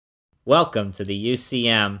Welcome to the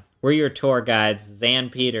UCM. We're your tour guides,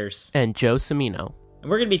 Xan Peters. And Joe Cimino.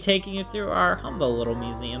 And we're going to be taking you through our humble little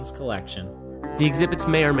museum's collection. The exhibits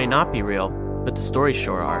may or may not be real, but the stories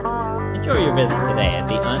sure are. Enjoy your visit today at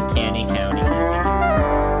the Uncanny County Museum.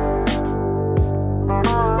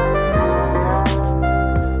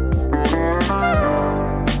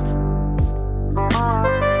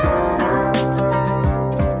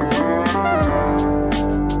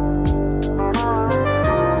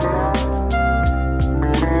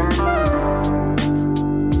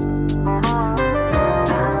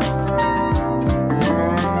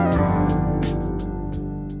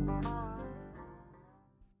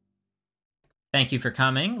 Thank you for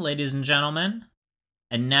coming, ladies and gentlemen.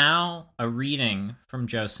 And now, a reading from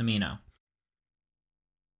Joe Cimino.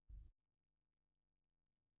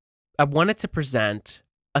 I wanted to present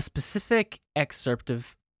a specific excerpt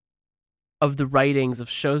of the writings of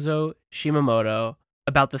Shozo Shimmamoto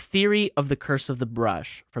about the theory of the curse of the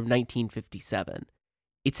brush from 1957.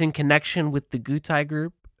 It's in connection with the Gutai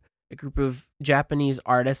group, a group of Japanese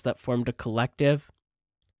artists that formed a collective,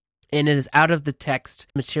 and it is out of the text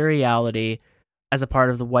Materiality as a part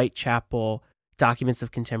of the Whitechapel Documents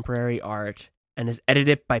of Contemporary Art, and is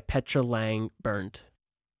edited by Petra Lang Berndt.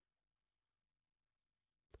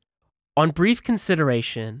 On brief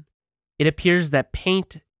consideration, it appears that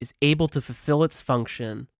paint is able to fulfill its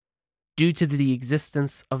function due to the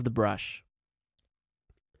existence of the brush.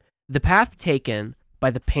 The path taken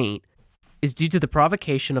by the paint is due to the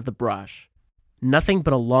provocation of the brush, nothing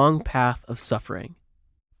but a long path of suffering,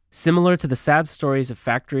 similar to the sad stories of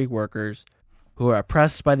factory workers who are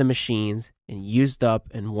oppressed by the machines and used up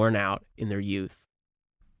and worn out in their youth.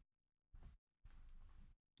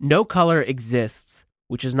 No color exists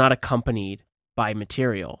which is not accompanied by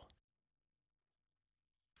material.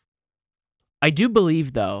 I do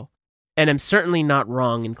believe, though, and am certainly not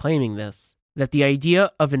wrong in claiming this, that the idea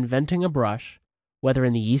of inventing a brush, whether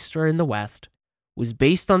in the East or in the West, was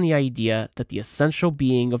based on the idea that the essential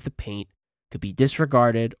being of the paint could be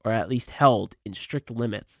disregarded or at least held in strict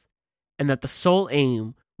limits, and that the sole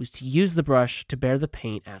aim was to use the brush to bear the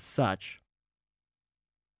paint as such.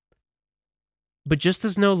 But just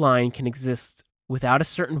as no line can exist without a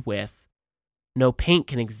certain width, no paint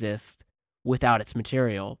can exist without its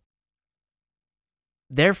material.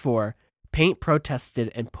 Therefore, paint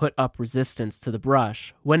protested and put up resistance to the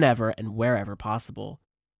brush whenever and wherever possible.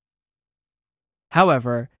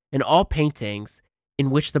 However, in all paintings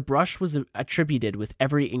in which the brush was attributed with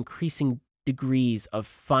every increasing degrees of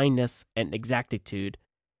fineness and exactitude,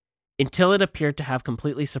 until it appeared to have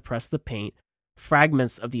completely suppressed the paint,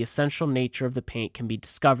 fragments of the essential nature of the paint can be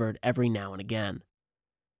discovered every now and again.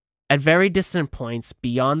 At very distant points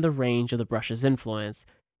beyond the range of the brush's influence,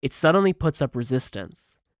 it suddenly puts up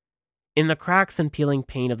resistance. In the cracks and peeling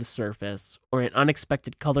paint of the surface, or in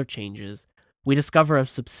unexpected color changes, we discover a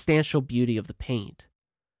substantial beauty of the paint.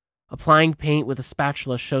 Applying paint with a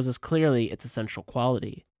spatula shows us clearly its essential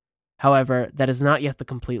quality. However, that is not yet the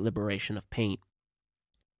complete liberation of paint.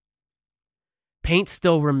 Paint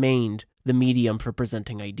still remained the medium for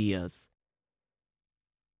presenting ideas.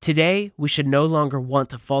 Today, we should no longer want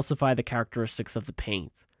to falsify the characteristics of the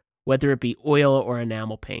paint, whether it be oil or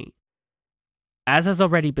enamel paint. As has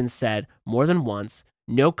already been said more than once,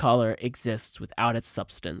 no color exists without its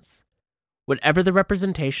substance. Whatever the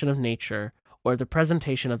representation of nature or the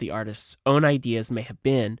presentation of the artist's own ideas may have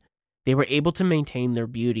been, they were able to maintain their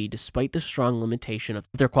beauty despite the strong limitation of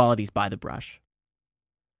their qualities by the brush.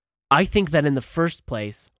 I think that in the first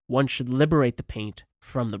place, one should liberate the paint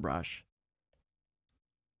from the brush.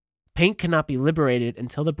 Paint cannot be liberated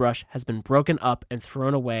until the brush has been broken up and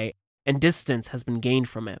thrown away and distance has been gained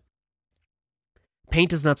from it. Paint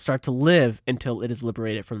does not start to live until it is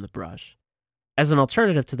liberated from the brush. As an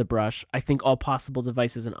alternative to the brush, I think all possible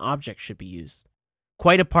devices and objects should be used.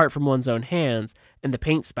 Quite apart from one's own hands and the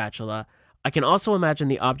paint spatula, I can also imagine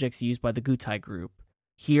the objects used by the Gutai group.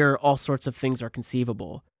 Here, all sorts of things are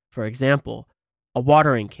conceivable. For example, a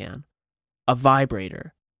watering can, a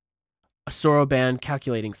vibrator, a Soroban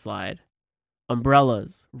calculating slide,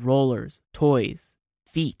 umbrellas, rollers, toys,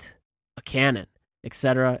 feet, a cannon,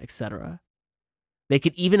 etc., etc. They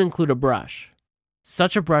could even include a brush.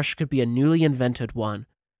 Such a brush could be a newly invented one,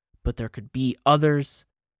 but there could be others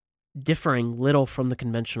differing little from the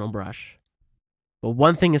conventional brush. But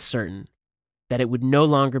one thing is certain, that it would no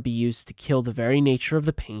longer be used to kill the very nature of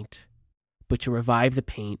the paint, but to revive the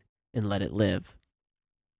paint and let it live.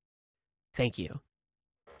 Thank you.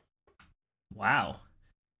 Wow.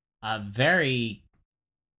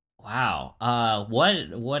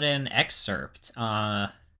 What an excerpt.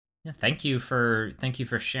 Thank you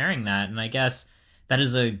for sharing that. And I guess That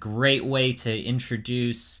is a great way to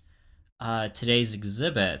introduce today's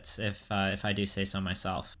exhibit, if I do say so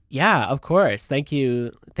myself. Yeah, of course. Thank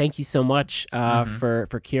you so much Mm-hmm. for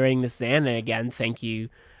curating this, Xan. And again, thank you.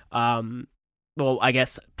 Well, I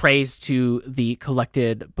guess praise to the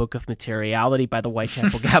collected Book of Materiality by the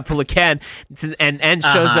Whitechapel Gap again, and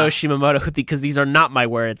Shozo Shimmamoto, because these are not my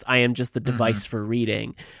words. I am just the device for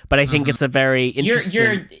reading. But I think it's a very interesting.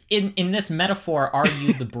 You're in this metaphor. Are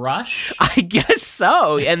you the brush? I guess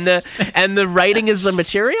so. And the writing is the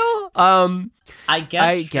material. I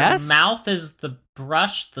guess. The mouth is the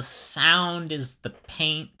brush. The sound is the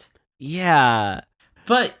paint. Yeah.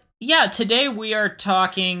 But yeah, today we are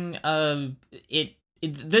talking.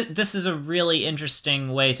 This is a really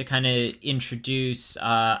interesting way to kind of introduce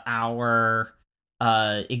our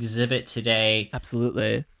exhibit today.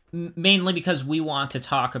 Absolutely. Mainly because we want to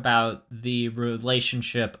talk about the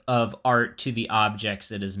relationship of art to the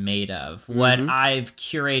objects it is made of. Mm-hmm. What I've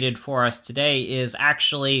curated for us today is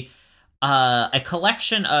actually a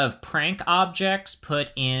collection of prank objects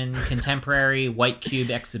put in contemporary white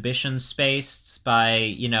cube exhibition space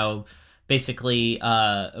by, basically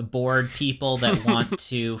bored people that want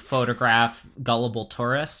to photograph gullible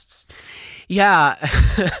tourists. Yeah.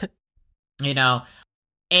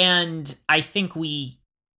 And I think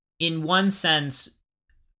in one sense,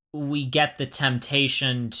 we get the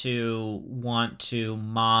temptation to want to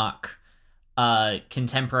mock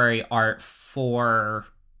contemporary art for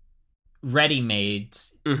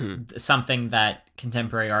ready-mades, something that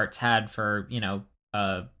contemporary art's had for,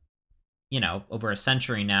 over a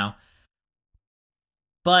century now.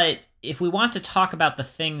 But if we want to talk about the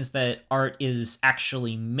things that art is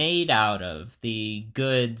actually made out of, the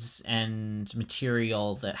goods and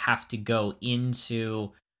material that have to go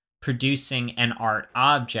into producing an art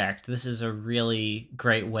object, this is a really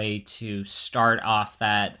great way to start off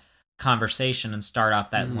that conversation and start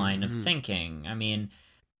off that line of thinking. I mean,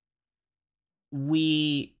 to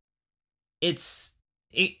me,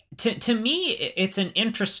 it's an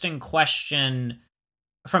interesting question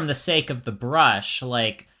from the sake of the brush,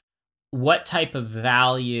 like what type of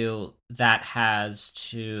value that has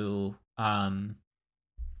to,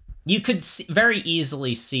 you could very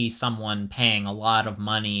easily see someone paying a lot of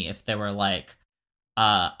money if they were like,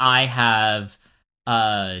 I have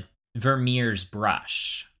Vermeer's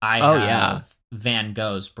brush. I have Van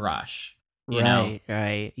Gogh's brush.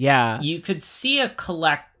 Right, yeah. You could see a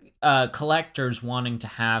collectors wanting to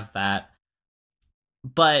have that,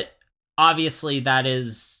 but obviously that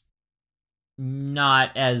is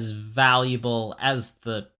not as valuable as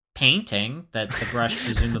the painting that the brush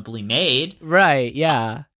presumably made. Right,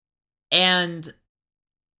 yeah. And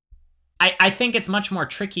I think it's much more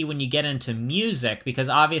tricky when you get into music, because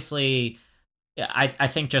obviously, I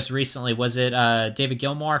think just recently, was it David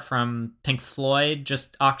Gilmour from Pink Floyd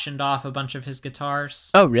just auctioned off a bunch of his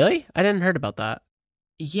guitars? Oh, really? I didn't heard about that.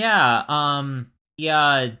 Yeah,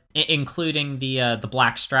 including the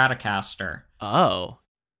Black Stratocaster. Oh.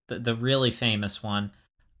 The really famous one.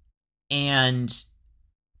 And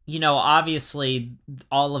obviously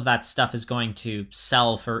all of that stuff is going to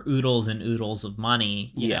sell for oodles and oodles of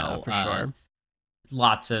money. You know, for sure.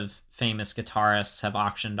 Lots of famous guitarists have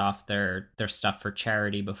auctioned off their stuff for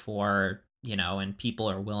charity before, and people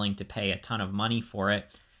are willing to pay a ton of money for it.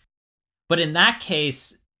 But in that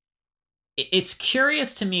case, it's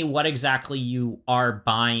curious to me what exactly you are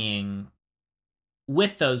buying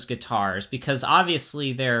with those guitars, because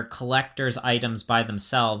obviously they're collector's items by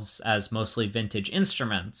themselves as mostly vintage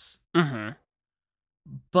instruments.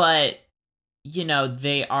 But,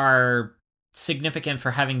 they are significant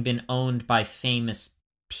for having been owned by famous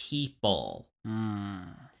people.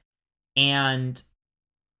 And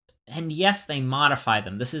yes, they modify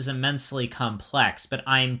them. This is immensely complex, but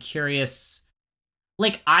I'm curious,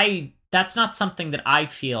 that's not something that I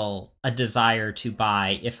feel a desire to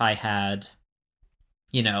buy if I had,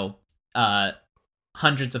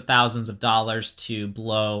 hundreds of thousands of dollars to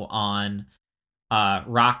blow on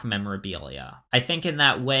rock memorabilia. I think in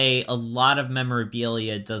that way, a lot of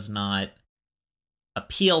memorabilia does not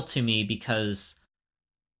appeal to me, because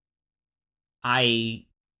I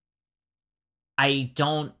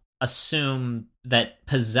don't assume that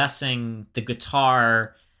possessing the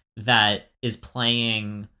guitar that is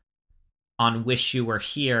playing on Wish You Were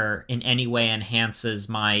Here in any way enhances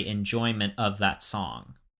my enjoyment of that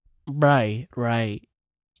song. Right.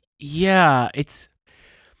 Yeah, it's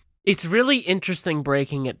really interesting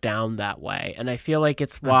breaking it down that way, and I feel like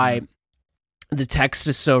it's why the text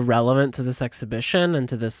is so relevant to this exhibition and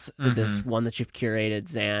to this one that you've curated,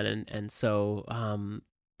 Xan, and so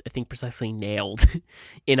I think, precisely nailed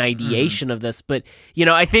in ideation of this. But, when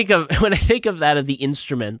I think of that of the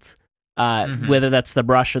instrument, whether that's the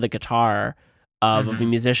brush or the guitar of a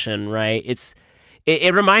musician, right?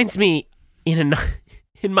 It reminds me in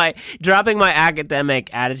my dropping my academic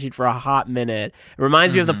attitude for a hot minute. It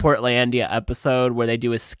reminds me of the Portlandia episode where they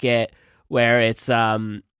do a skit where it's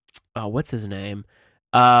what's his name?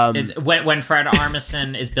 Is when Fred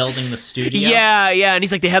Armisen is building the studio. Yeah, and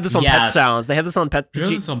he's like, they have this on Pet Sounds. They have this on Pet.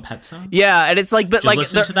 Sounds. Yeah, and it's like, but like,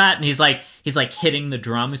 listen to that, and he's like hitting the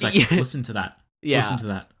drum. He's like, listen to that. Yeah,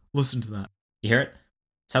 listen to that. You hear it?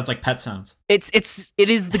 Sounds like Pet Sounds. It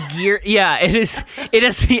is the gear. Yeah, it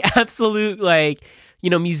is the absolute like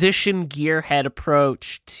musician gearhead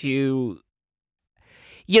approach to.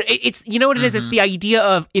 It's what it is. It's the idea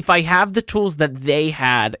of, if I have the tools that they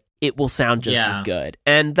had, it will sound just as good.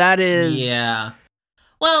 And that is... Yeah.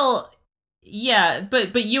 Well, yeah,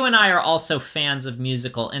 but you and I are also fans of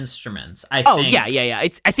musical instruments. I think. Yeah.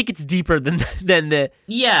 I think it's deeper than the...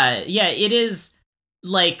 Yeah, it is.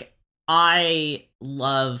 Like, I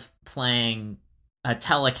love playing a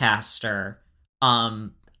Telecaster,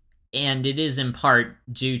 and it is in part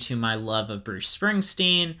due to my love of Bruce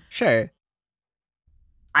Springsteen. Sure.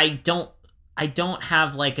 I don't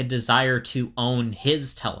have like a desire to own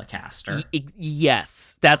his Telecaster.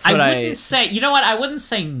 Yes, that's what I wouldn't say. You know what? I wouldn't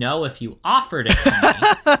say no if you offered it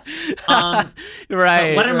to me.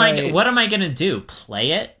 Right. What am I gonna do?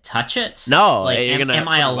 Play it? Touch it? No. Like, am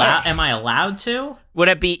I allowed to? Would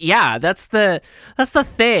it be? Yeah, that's the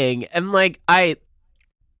thing. And like I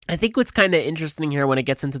think what's kind of interesting here when it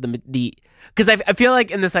gets into the because I feel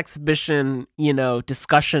like in this exhibition,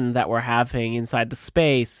 discussion that we're having inside the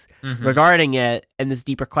space regarding it and this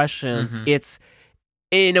deeper questions, it's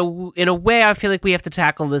in a way I feel like we have to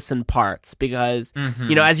tackle this in parts because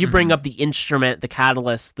as you bring up the instrument, the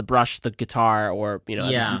catalyst, the brush, the guitar, or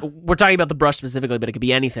we're talking about the brush specifically, but it could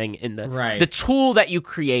be anything in the tool that you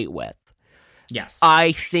create with. Yes,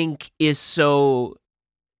 I think is so.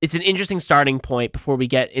 It's an interesting starting point before we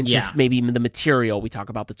get into maybe the material. We talk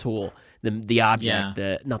about the tool, the object,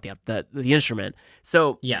 the instrument.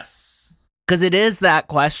 So yes, because it is that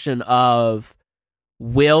question of,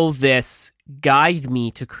 will this guide me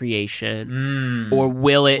to creation, or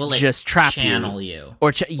will it just trap channel you?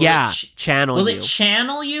 Or channel you. Will it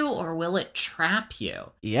channel you, or will it trap you?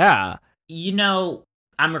 Yeah.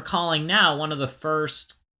 I'm recalling now one of the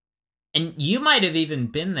first. And you might have even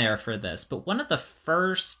been there for this, but one of the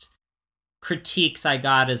first critiques I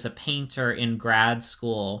got as a painter in grad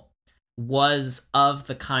school was of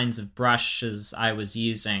the kinds of brushes I was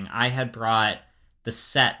using. I had brought the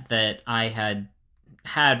set that I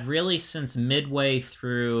had really since midway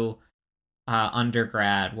through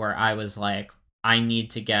undergrad, where I was like, I need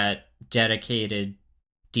to get dedicated,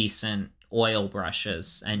 decent oil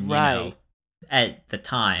brushes. And, at the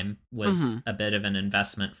time was a bit of an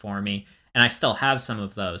investment for me, and I still have some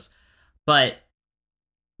of those, but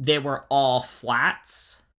they were all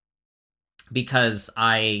flats because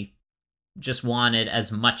I just wanted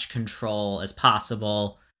as much control as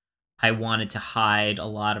possible. I wanted to hide a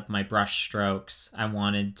lot of my brush strokes. I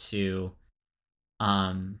wanted to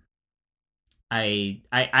I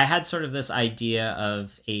had sort of this idea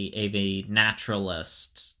of a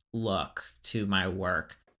naturalist look to my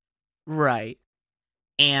work. Right.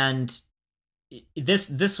 And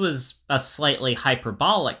this was a slightly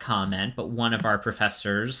hyperbolic comment, but one of our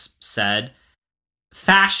professors said,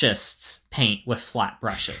 fascists paint with flat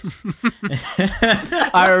brushes.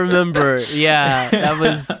 I remember. Yeah,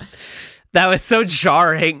 that was so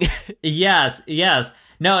jarring. Yes.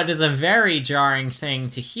 No, it is a very jarring thing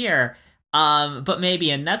to hear, but maybe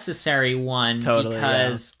a necessary one. Totally,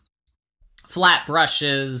 because flat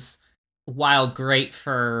brushes, while great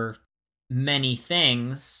for many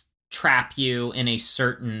things, trap you in a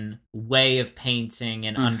certain way of painting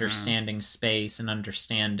and understanding space and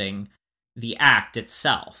understanding the act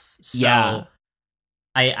itself. So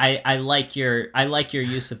I like your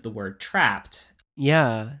use of the word trapped.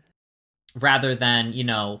 Yeah. Rather than,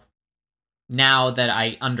 now that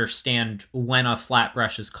I understand when a flat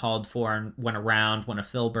brush is called for and when a round, when a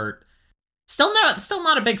filbert. Still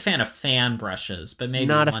not a big fan of fan brushes, but maybe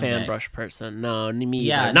not a one fan day. Brush person. No, me either.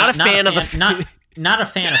 Yeah, not a fan of the not a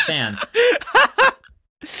fan of fans.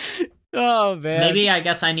 Oh man. Maybe I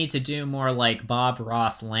guess I need to do more like Bob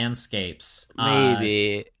Ross landscapes.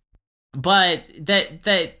 Maybe. But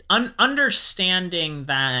understanding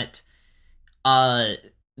that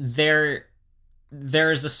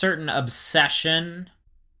there's a certain obsession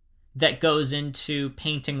that goes into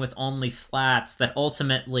painting with only flats that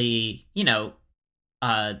ultimately,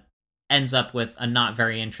 ends up with a not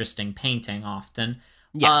very interesting painting often.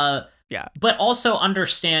 Yes. Yeah. But also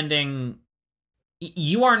understanding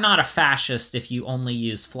you are not a fascist if you only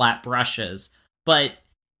use flat brushes, but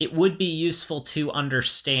it would be useful to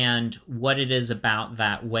understand what it is about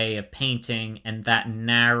that way of painting and that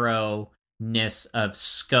narrowness of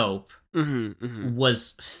scope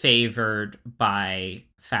was favored by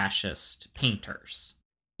fascist painters.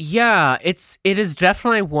 Yeah, it is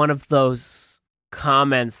definitely one of those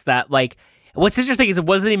comments that, like, what's interesting is it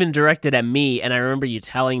wasn't even directed at me, and I remember you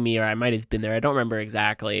telling me, or I might have been there, I don't remember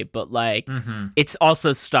exactly, but like, it's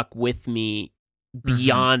also stuck with me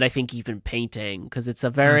beyond, I think, even painting, because it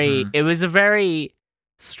was a very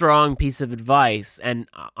strong piece of advice, and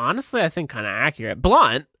honestly, I think kind of accurate,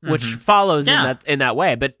 blunt, which follows in that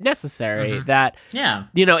way, but necessary. That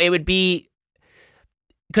it would be.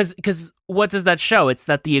 Because what does that show? It's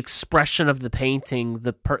that the expression of the painting,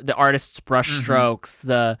 the artist's brushstrokes,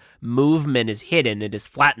 the movement is hidden. It is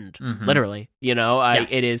flattened, literally.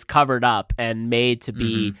 It is covered up and made to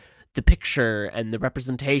be the picture and the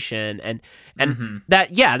representation, and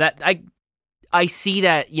I see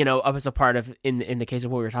that as a part of in the case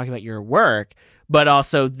of what we were talking about, your work, but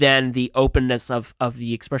also then the openness of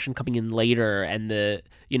the expression coming in later, and the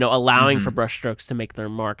allowing for brushstrokes to make their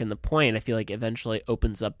mark and the point. I feel like eventually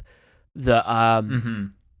opens up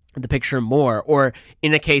the picture more. Or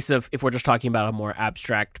in the case of, if we're just talking about a more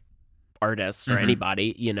abstract artist or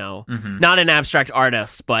anybody, not an abstract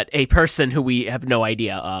artist, but a person who we have no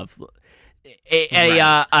idea of.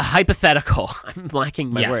 A hypothetical. I'm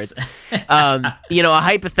lacking my words. A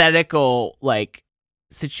hypothetical like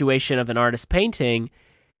situation of an artist painting.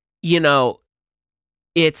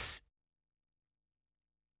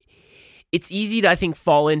 It's easy to, I think,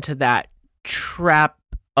 fall into that trap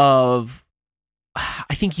of,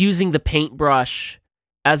 I think, using the paintbrush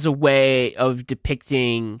as a way of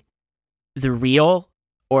depicting the real,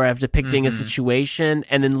 or of depicting a situation,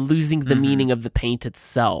 and then losing the meaning of the paint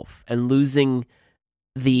itself, and losing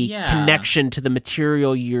the connection to the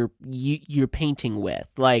material you're painting with.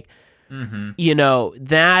 Like,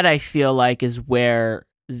 that I feel like is where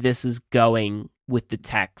this is going with the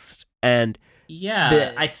text. And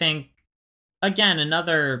I think, again,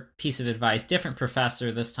 another piece of advice, different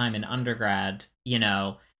professor this time in undergrad,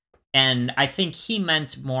 and I think he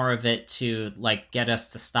meant more of it to like get us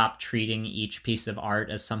to stop treating each piece of art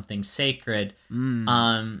as something sacred.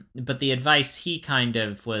 But the advice he kind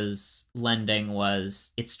of was lending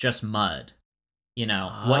was, it's just mud. What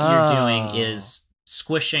you're doing is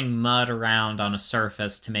squishing mud around on a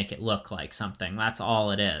surface to make it look like something. That's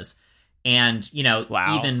all it is. And,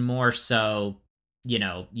 even more so,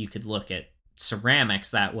 you could look at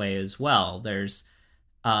ceramics that way as well. There's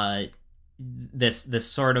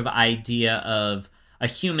this sort of idea of a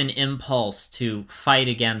human impulse to fight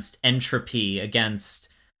against entropy, against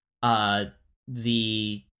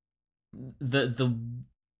the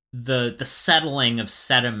settling of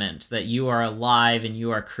sediment, that you are alive and you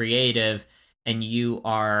are creative and you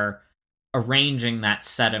are arranging that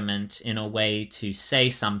sediment in a way to say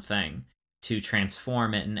something, to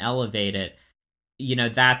transform it and elevate it.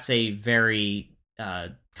 That's a very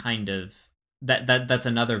kind of that's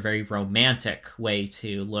another very romantic way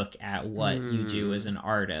to look at what you do as an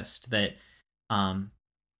artist. That and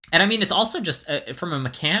I mean, it's also just from a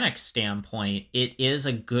mechanics standpoint, it is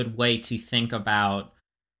a good way to think about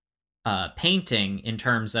painting, in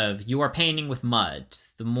terms of, you are painting with mud.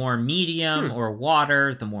 The more medium or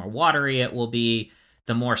water, the more watery it will be.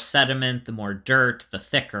 The more sediment, the more dirt, the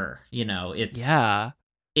thicker. It's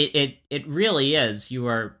it really is. You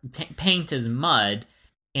are paint is mud.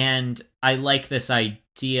 And I like this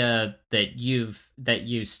idea that you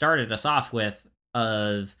started us off with,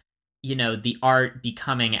 of the art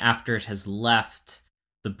becoming, after it has left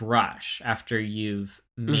the brush, after you've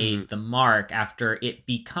made the mark, after it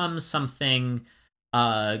becomes something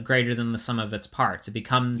greater than the sum of its parts. It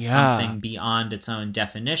becomes something beyond its own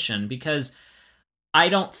definition, because I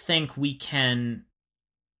don't think we can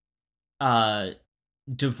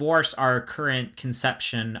divorce our current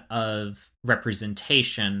conception of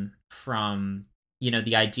representation from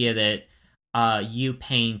the idea that you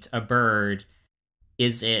paint a bird.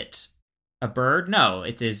 Is it a bird? No,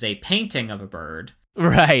 it is a painting of a bird.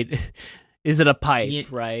 Right. Is it a pipe?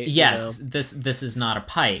 Right. Yes. This is not a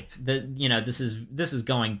pipe. This is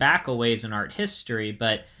going back a ways in art history,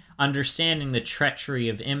 but understanding the treachery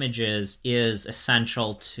of images is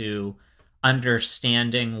essential to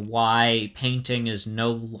understanding why painting is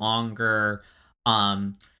no longer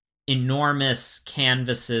enormous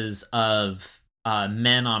canvases of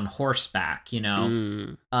men on horseback.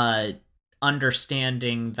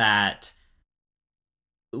 Understanding that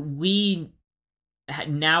we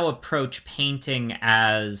now approach painting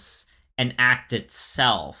as an act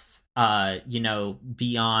itself,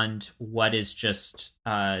 beyond what is just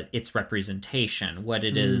its representation, what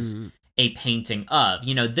it is a painting of.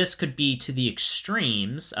 This could be to the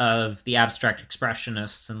extremes of the abstract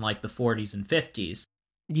expressionists in like the 40s and 50s.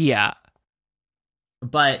 Yeah.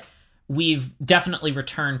 But we've definitely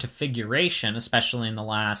returned to figuration, especially in the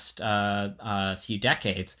last few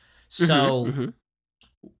decades. So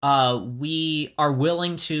we are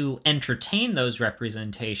willing to entertain those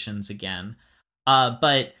representations again,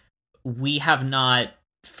 but we have not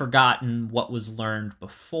forgotten what was learned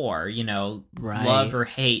before. Right. Love or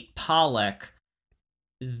hate Pollock,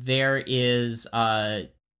 there is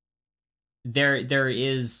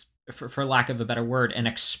for lack of a better word, an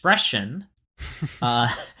expression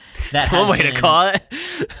that's one way to call it.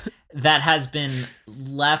 that has been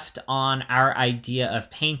left on our idea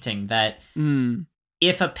of painting, that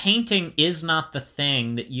if a painting is not the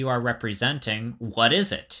thing that you are representing, what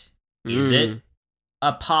is it? Is it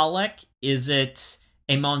a Pollock? Is it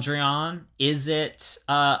a Mondrian? Is it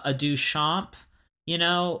a Duchamp?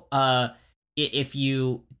 If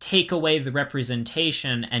you take away the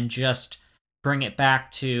representation and just bring it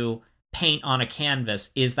back to paint on a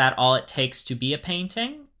canvas, is that all it takes to be a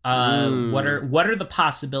painting? What are the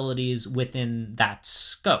possibilities within that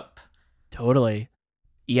scope? Totally.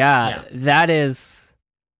 Yeah. That's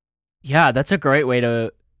a great way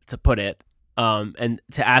to put it. And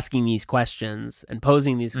to asking these questions and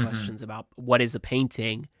posing these questions about what is a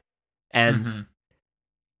painting, and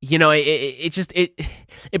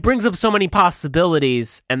it brings up so many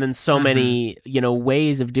possibilities, and then so many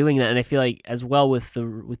ways of doing that. And I feel like as well with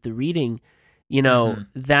the reading,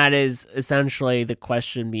 that is essentially the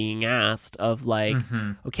question being asked of like,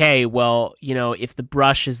 okay, well, if the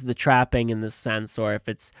brush is the trapping in this sense, or if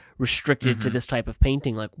it's restricted to this type of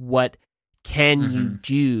painting, like what can you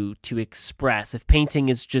do to express? If painting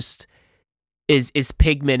is just is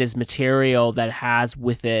pigment, is material that has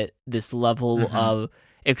with it this level of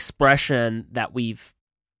expression that we've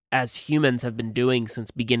as humans have been doing since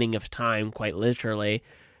beginning of time, quite literally,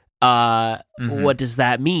 what does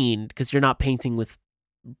that mean? Because you're not painting with,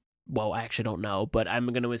 well, I actually don't know, but I'm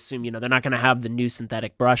going to assume they're not going to have the new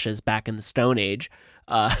synthetic brushes back in the Stone Age.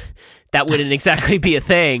 That wouldn't exactly be a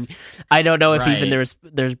thing. I don't know if even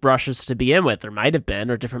there's brushes to begin with. There might have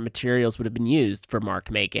been, or different materials would have been used for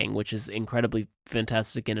mark making, which is incredibly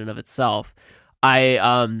fantastic in and of itself. I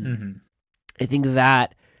think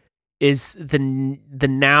that is the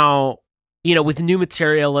now, with new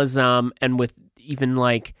materialism, and with even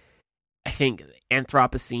like, I think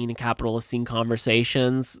Anthropocene and Capitalocene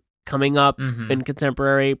conversations coming up in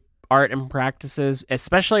contemporary art and practices,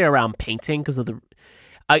 especially around painting, because of the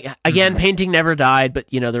again, painting never died, but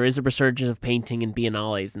there is a resurgence of painting in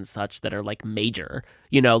biennales and such that are like major.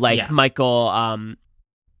 Michael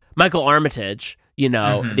Armitage,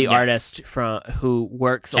 the artist who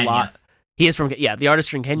works Kenya. a lot. He is from the artist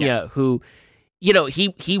from Kenya who,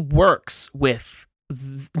 he works with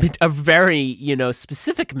a very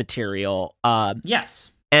specific material.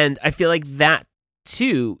 Yes, and I feel like that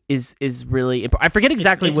too is really important. I forget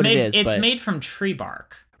exactly what it is. It's made from tree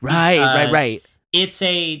bark. Right. It's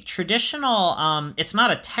a traditional, it's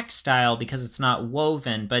not a textile because it's not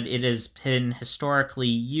woven, but it has been historically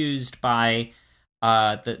used by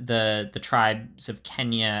the tribes of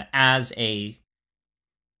Kenya as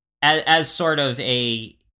sort of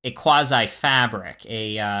a quasi fabric,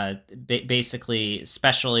 basically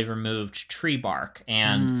specially removed tree bark,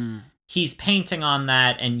 and he's painting on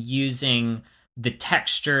that and using the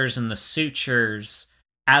textures and the sutures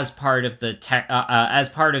as part of the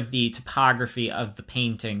topography of the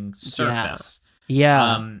painting surface. He's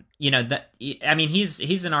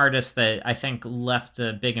an artist that I think left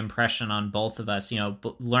a big impression on both of us.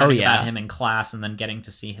 Learning about him in class and then getting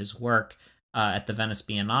to see his work at the Venice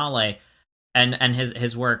Biennale, and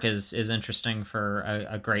his work is interesting for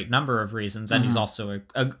a great number of reasons, and he's also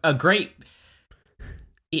a great.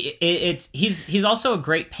 He's also a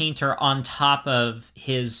great painter on top of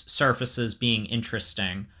his surfaces being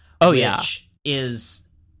interesting. Which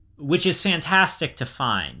is fantastic to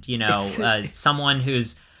find. Someone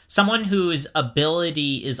whose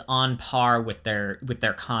ability is on par with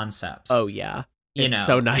their concepts. It's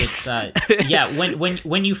so nice.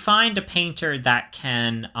 When you find a painter that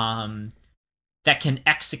can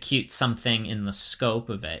execute something in the scope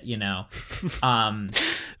of it,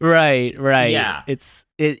 right. Yeah. It's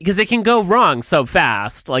because it can go wrong so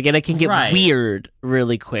fast, and it can get weird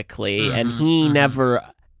really quickly, and he never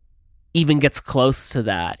even gets close to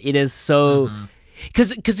that. It is so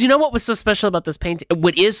because what was so special about this painting?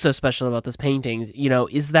 What is so special about this painting?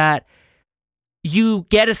 Is that you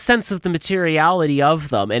get a sense of the materiality of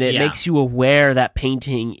them, and it makes you aware that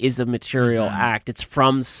painting is a material act. It's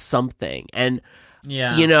from something, and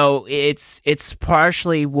it's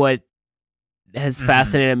partially what has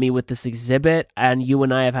fascinated me with this exhibit, and you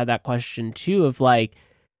and I have had that question too of like,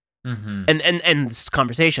 and this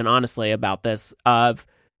conversation honestly about this of,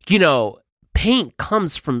 paint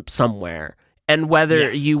comes from somewhere, and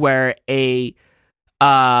whether you were an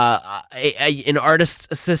artist's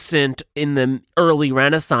assistant in the early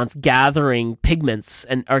Renaissance gathering pigments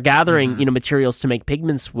or gathering materials to make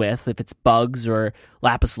pigments with, if it's bugs or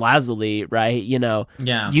lapis lazuli, right? You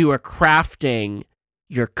are crafting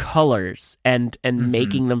your colors and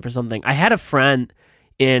making them for something. I had a friend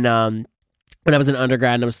in when I was an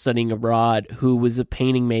undergrad and I was studying abroad who was a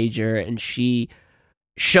painting major, and she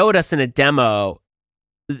showed us in a demo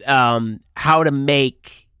how to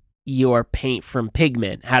make your paint from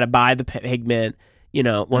pigment, how to buy the pigment,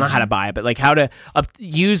 not how to buy it, but like how to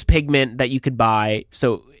use pigment that you could buy.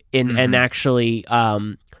 So and actually,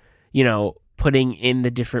 putting in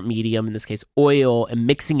the different medium, in this case oil, and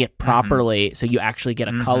mixing it properly so you actually get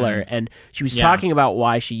a color. And she was talking about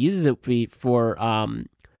why she uses it for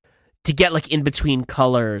to get like in between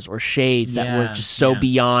colors or shades that were just so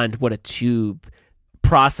beyond what a tube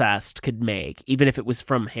processed could make, even if it was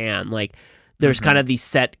from hand. Like there's kind of these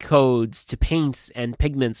set codes to paints and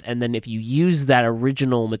pigments, and then if you use that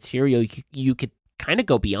original material, you could kind of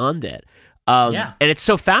go beyond it. And it's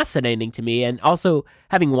so fascinating to me. And also,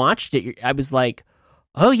 having watched it, I was like,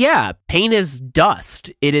 oh yeah, paint is dust.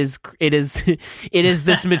 It is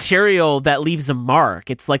this material that leaves a mark.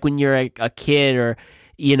 It's like when you're a kid or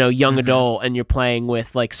young adult, and you're playing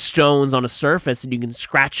with like stones on a surface, and you can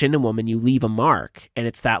scratch into them and you leave a mark. And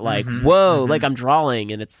it's that like, whoa, like I'm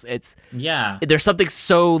drawing, and it's there's something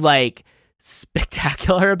so like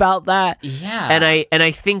spectacular about that. Yeah. And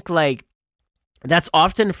I think like that's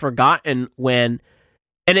often forgotten and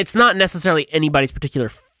it's not necessarily anybody's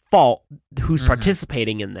particular fault who's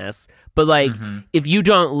participating in this, but like if you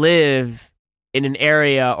don't live in an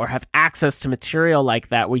area or have access to material like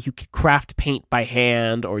that where you could craft paint by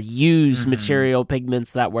hand or use material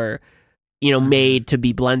pigments that were made to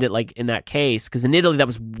be blended, like in that case, because in Italy that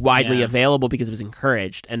was widely available because it was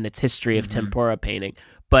encouraged, and its history of tempera painting.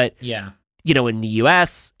 But in the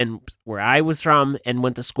US and where I was from and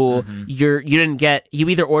went to school, you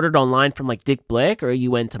either ordered online from like Dick Blick or you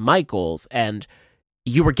went to Michael's, and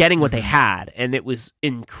you were getting what they had, and it was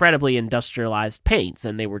incredibly industrialized paints,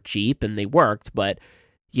 and they were cheap and they worked, but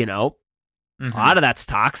a lot of that's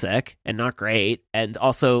toxic and not great. And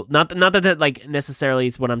also not that like necessarily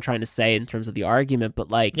is what I'm trying to say in terms of the argument,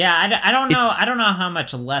 but like I don't know how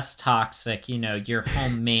much less toxic your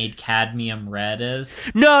homemade cadmium red is.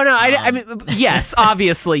 No, I mean yes,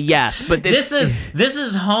 obviously yes, but this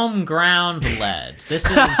is home ground lead. This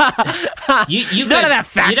is you none of that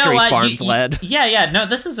factory farmed lead. No,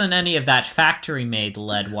 this isn't any of that factory made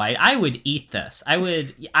lead white. I would eat this.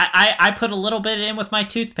 I put a little bit in with my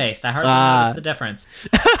toothpaste. I hardly noticed the difference.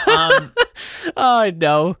 Oh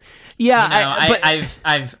no. Yeah,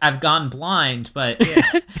 I've gone blind, but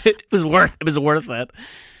it was worth it.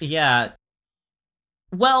 Yeah.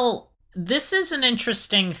 Well, this is an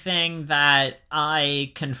interesting thing that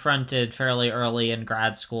I confronted fairly early in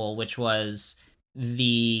grad school, which was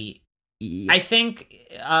I think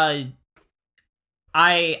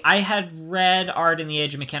I had read Art in the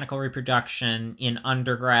Age of Mechanical Reproduction in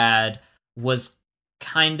undergrad, was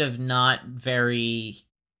kind of not very,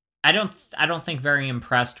 I don't think very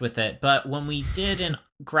impressed with it. But when we did in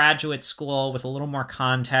graduate school with a little more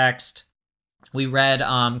context, we read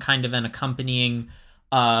kind of an accompanying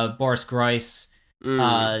Boris Groys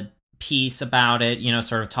piece about it,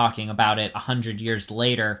 sort of talking about it 100 years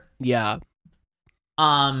later. Yeah.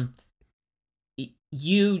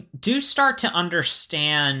 You do start to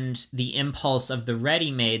understand the impulse of the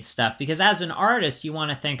ready-made stuff, because as an artist, you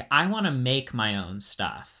want to think, I want to make my own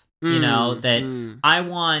stuff. I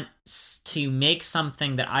want to make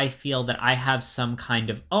something that I feel that I have some kind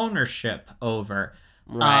of ownership over.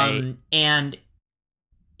 Right. And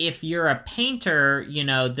if you're a painter,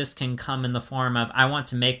 this can come in the form of, I want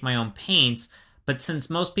to make my own paints, but since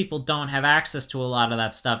most people don't have access to a lot of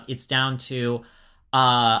that stuff, it's down to,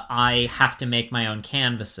 I have to make my own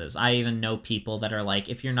canvases. I even know people that are like,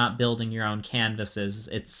 if you're not building your own canvases,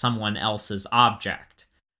 it's someone else's object.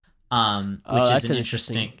 Which is an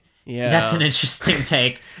interesting. Yeah, that's an interesting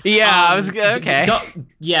take. I was okay.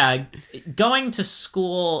 Going to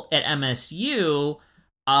school at MSU,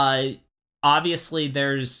 obviously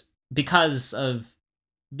there's because of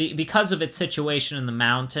its situation in the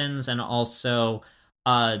mountains, and also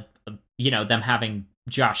them having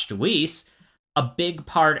Josh DeWeese. a big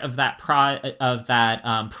part of that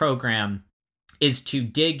program is to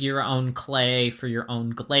dig your own clay for your own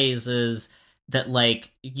glazes, that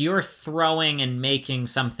like you're throwing and making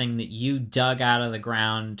something that you dug out of the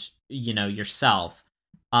ground, yourself.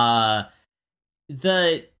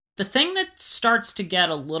 The thing that starts to get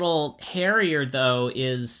a little hairier, though,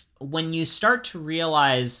 is when you start to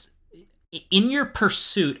realize, in your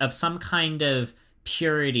pursuit of some kind of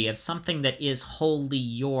purity, of something that is wholly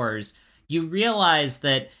yours, you realize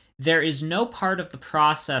that there is no part of the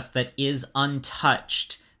process that is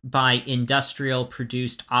untouched by industrial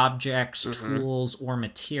produced objects, tools, or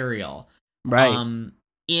material. Right.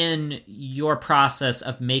 In your process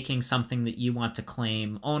of making something that you want to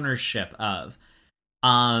claim ownership of.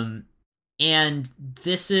 And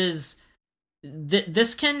this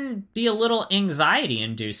can be a little anxiety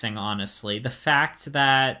inducing, honestly. The fact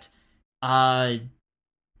that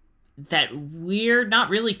that we're not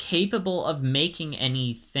really capable of making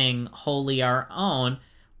anything wholly our own.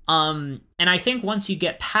 And I think once you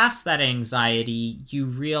get past that anxiety, you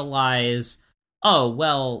realize, oh,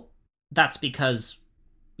 well, that's because,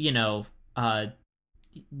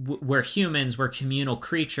 we're humans, we're communal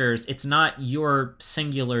creatures. It's not your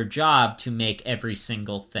singular job to make every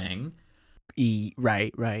single thing.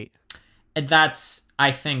 Right. And that's,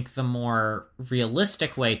 I think, the more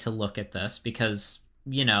realistic way to look at this, because,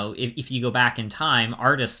 if you go back in time,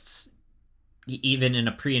 artists, even in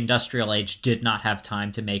a pre-industrial age, did not have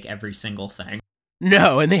time to make every single thing.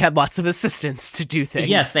 No, and they had lots of assistants to do things.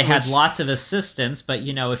 Yes, they had lots of assistants, but,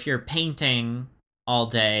 if you're painting all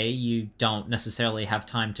day, you don't necessarily have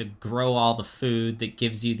time to grow all the food that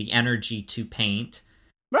gives you the energy to paint.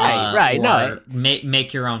 Right. Or no,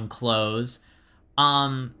 make your own clothes.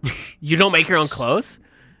 You don't make your own clothes?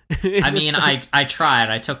 I mean, I tried.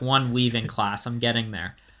 I took one weaving class. I'm getting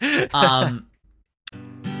there.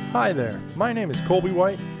 Hi there. My name is Colby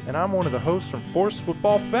White, and I'm one of the hosts from Force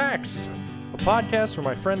Football Facts, a podcast where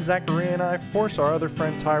my friend Zachary and I force our other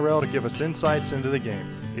friend Tyrell to give us insights into the game.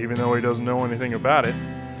 Even though he doesn't know anything about it,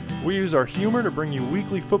 we use our humor to bring you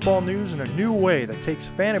weekly football news in a new way that takes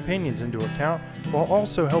fan opinions into account, while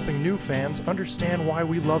also helping new fans understand why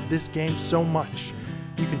we love this game so much.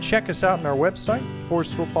 You can check us out on our website,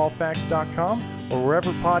 forcefootballfacts.com, or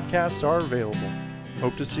wherever podcasts are available.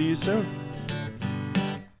 Hope to see you soon.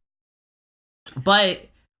 But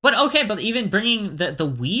okay, but even bringing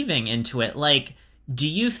the weaving into it, like, do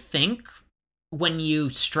you think when you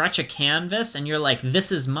stretch a canvas and you're like,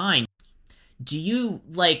 this is mine, do you,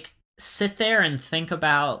 like, sit there and think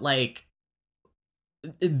about, like,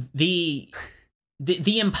 the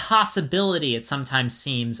impossibility, it sometimes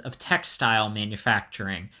seems, of textile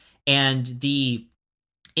manufacturing, and the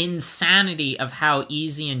insanity of how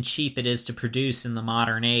easy and cheap it is to produce in the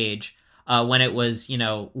modern age, when it was,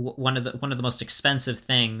 one of the most expensive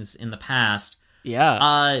things in the past.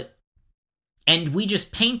 Yeah. And we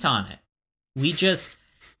just paint on it.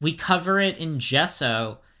 We cover it in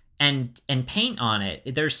gesso and paint on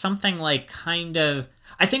it. There's something like kind of,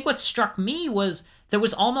 I think what struck me was there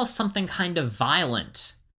was almost something kind of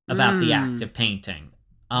violent about the act of painting.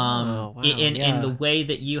 In the way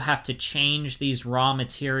that you have to change these raw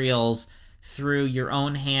materials through your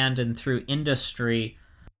own hand and through industry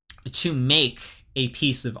to make a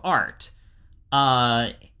piece of art.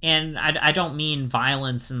 And I don't mean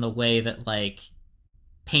violence in the way that, like,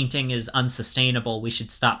 painting is unsustainable, we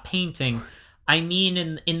should stop painting. I mean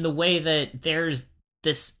in the way that there's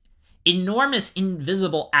this enormous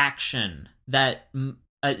invisible action that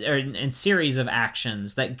and series of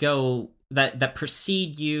actions that go that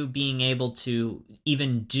precede you being able to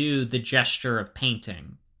even do the gesture of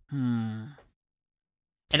painting. And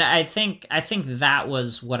I think that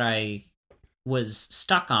was what I was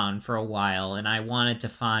stuck on for a while, and I wanted to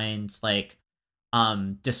find, like,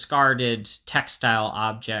 discarded textile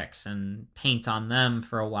objects and paint on them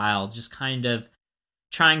for a while, just kind of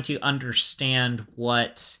trying to understand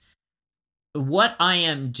what I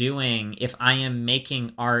am doing if I am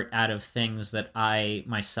making art out of things that I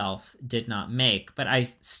myself did not make. But I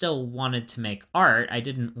still wanted to make art. I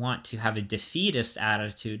didn't want to have a defeatist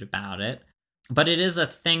attitude about it. But it is a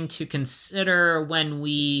thing to consider when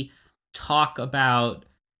we talk about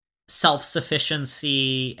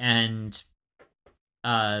self-sufficiency and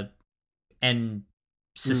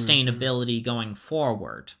sustainability going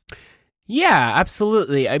forward. Yeah,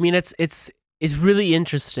 absolutely. I mean, it's really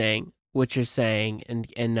interesting what you're saying and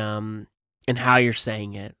how you're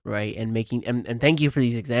saying it, right? And making and thank you for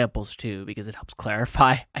these examples too, because it helps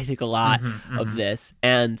clarify, I think, a lot of this.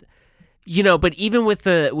 And but even with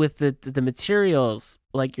the materials,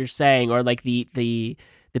 like you're saying, or like the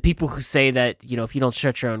the people who say that, if you don't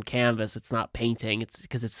stretch your own canvas, it's not painting. It's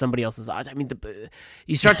because it's somebody else's. I mean,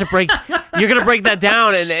 you start to break. You're gonna break that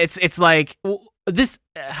down, and it's like this.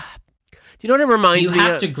 Do you know what it reminds me of?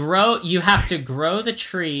 You have to grow the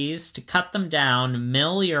trees, to cut them down,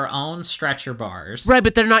 mill your own stretcher bars. Right,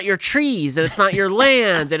 but they're not your trees, and it's not your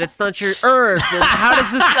land, and it's not your earth. And how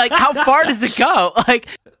does this, how far does it go?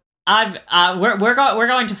 We're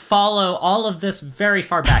going to follow all of this very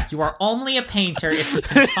far back. You are only a painter if you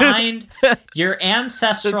can find your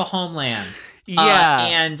ancestral homeland.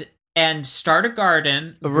 Yeah. And start a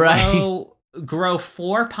garden. Right. Grow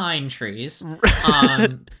 4 pine trees.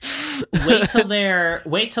 Wait till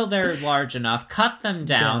they're large enough. Cut them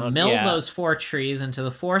down. Mill those 4 trees into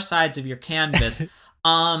the 4 sides of your canvas.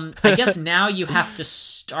 I guess now you have to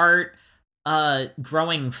start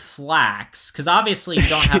growing flax, because obviously you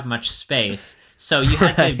don't have much space. So you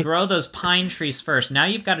had to grow those pine trees first. Now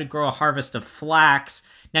you've got to grow a harvest of flax.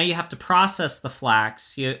 Now you have to process the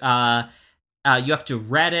flax. You have to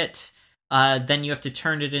red it. Then you have to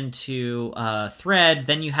turn it into thread.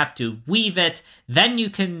 Then you have to weave it. Then you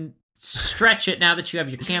can stretch it now that you have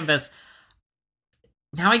your canvas.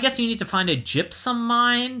 Now I guess you need to find a gypsum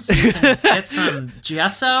mine so you can get some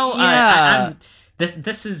gesso. Yeah.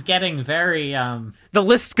 This is getting very... The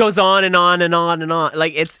list goes on and on and on and on.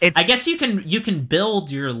 It's. I guess you can build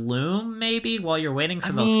your loom maybe while you're waiting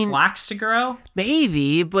for the flax to grow.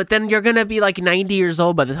 Maybe, but then you're gonna be 90 years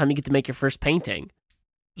old by the time you get to make your first painting.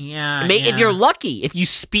 Yeah, If you're lucky, if you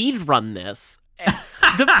speed run this,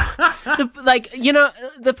 the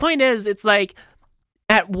point is, it's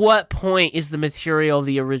at what point is the material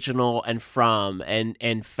the original and found and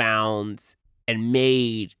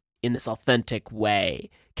made in this authentic way?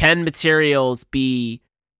 Can materials be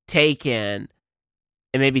taken,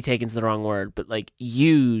 and maybe taken's the wrong word, but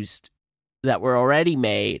used that were already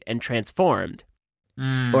made and transformed,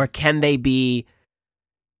 or can they be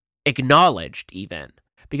acknowledged even?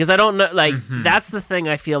 Because I don't know, that's the thing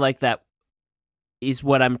I feel that is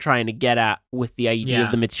what I'm trying to get at with the idea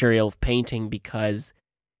of the material of painting, because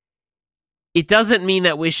it doesn't mean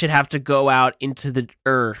that we should have to go out into the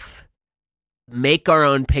earth, make our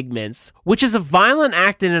own pigments, which is a violent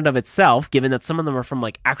act in and of itself, given that some of them are from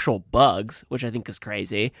actual bugs, which I think is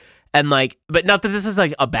crazy. And but not that this is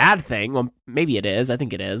a bad thing. Well, maybe it is. I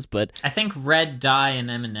think it is, but I think red dye in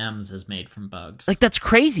M&Ms is made from bugs. That's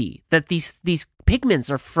crazy that these pigments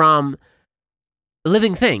are from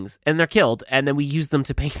living things and they're killed, and then we use them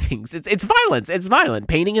to paint things. It's violence. It's violent.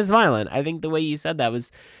 Painting is violent. I think the way you said that was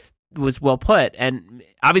well put, and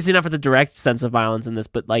obviously not for the direct sense of violence in this,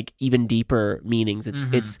 but even deeper meanings.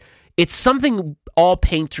 It's something all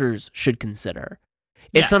painters should consider.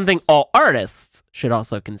 It's something all artists should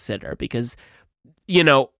also consider, because,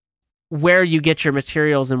 where you get your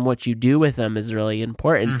materials and what you do with them is really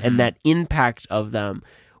important, and that impact of them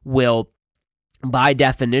will, by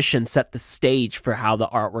definition, set the stage for how the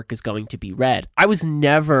artwork is going to be read. I was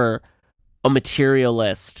never a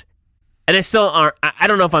materialist, and I still aren't. I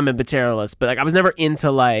don't know if I'm a materialist, but I was never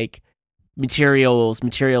into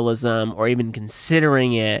materialism, or even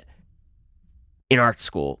considering it in art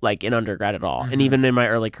school, in undergrad at all, and even in my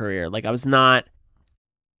early career. I was not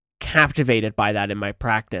captivated by that in my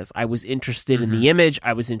practice. I was interested in the image.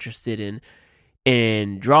 I was interested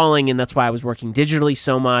in drawing, and that's why I was working digitally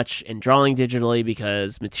so much and drawing digitally,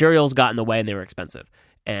 because materials got in the way and they were expensive.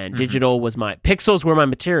 And digital was pixels were my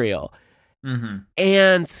material.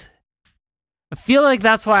 And I feel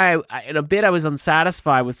that's why in a bit I was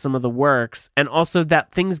unsatisfied with some of the works, and also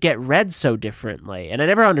that things get read so differently. And I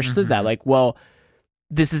never understood that.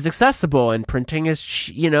 This is accessible, and printing is,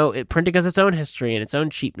 printing has its own history and its own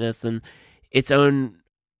cheapness and its own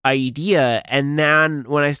idea. And then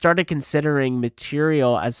when I started considering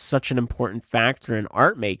material as such an important factor in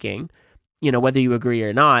art making, whether you agree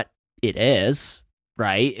or not, it is,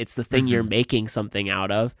 right? It's the thing you're making something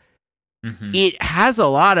out of. It has a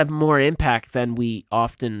lot of more impact than we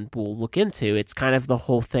often will look into. It's kind of the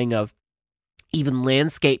whole thing of even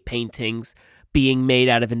landscape paintings being made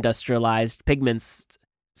out of industrialized pigments,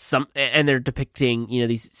 and they're depicting,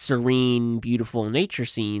 these serene, beautiful nature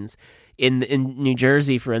scenes. In New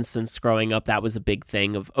Jersey, for instance, growing up, that was a big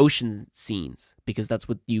thing of ocean scenes, because that's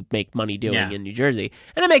what you make money doing in New Jersey.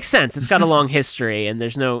 And it makes sense. It's got a long history, and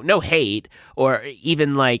there's no hate, or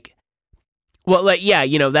even that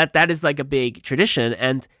is a big tradition.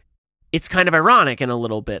 And it's kind of ironic in a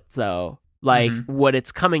little bit, though, what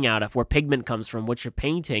it's coming out of, where pigment comes from, what you're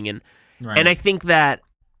painting. And I think that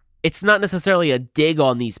it's not necessarily a dig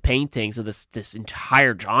on these paintings or this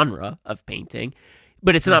entire genre of painting,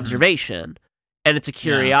 but it's an observation, and it's a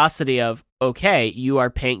curiosity of, okay, you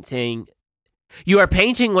are painting You are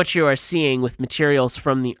painting what you are seeing with materials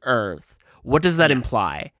from the earth. What does that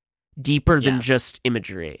imply? Deeper than just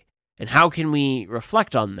imagery. And how can we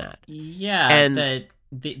reflect on that? Yeah, and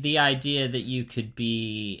the idea that you could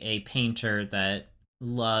be a painter that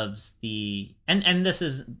loves and this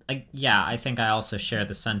is I think I also share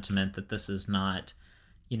the sentiment that this is not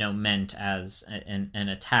meant as an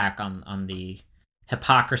attack on the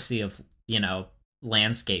hypocrisy of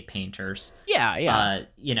landscape painters. That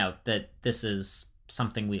this is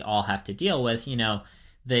something we all have to deal with,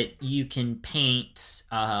 that you can paint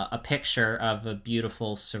a picture of a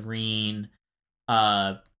beautiful, serene,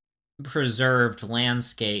 preserved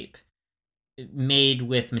landscape made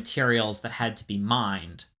with materials that had to be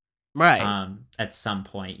mined. Right. At some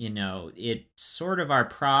point, it's sort of our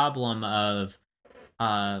problem of,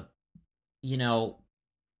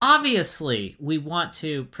 obviously we want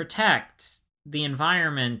to protect the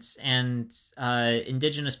environment and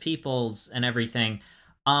indigenous peoples and everything.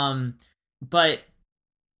 But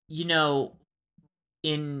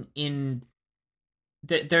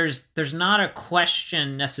there's not a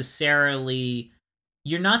question necessarily.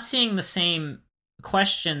 You're not seeing the same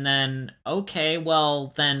question then. Okay,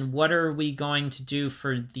 well then what are we going to do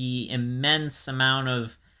for the immense amount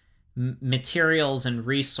of materials and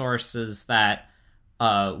resources that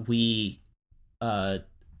we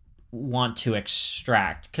want to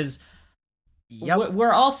extract? Because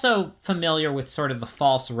we're also familiar with sort of the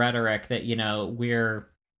false rhetoric that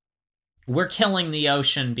we're killing the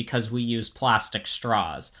ocean because we use plastic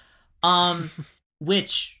straws,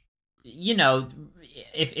 which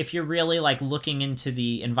if you're really looking into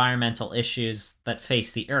the environmental issues that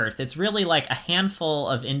face the earth, it's really a handful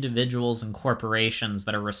of individuals and corporations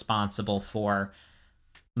that are responsible for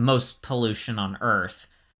most pollution on earth.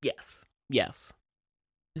 Yes.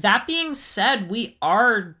 That being said, we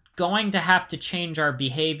are going to have to change our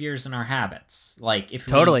behaviors and our habits. If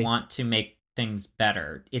we want to make things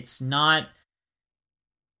better, it's not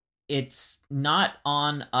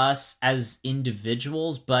on us as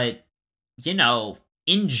individuals, but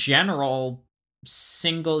in general,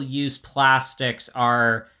 single-use plastics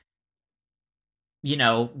are,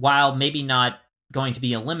 while maybe not going to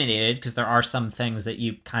be eliminated, because there are some things that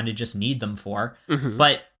you kind of just need them for,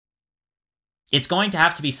 but it's going to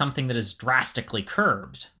have to be something that is drastically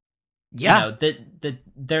curbed.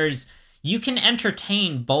 You can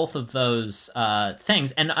entertain both of those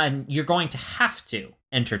things, and you're going to have to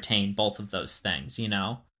entertain both of those things,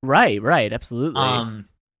 Right, absolutely.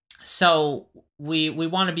 So we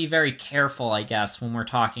want to be very careful, I guess, when we're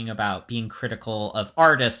talking about being critical of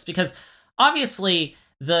artists, because obviously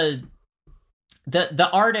the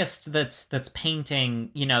artist that's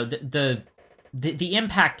painting, the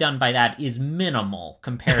impact done by that is minimal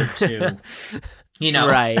compared to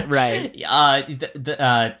right.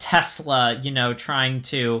 The Tesla, trying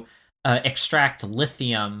to extract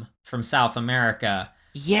lithium from South America.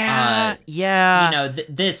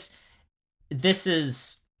 This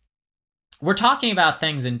is, we're talking about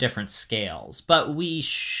things in different scales, but we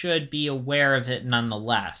should be aware of it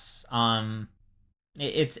nonetheless.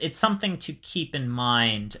 It's something to keep in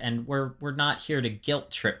mind, and we're not here to guilt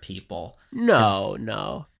trip people.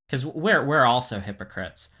 No, because we're also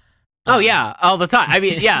hypocrites. Oh yeah, all the time. I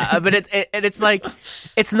mean, but it's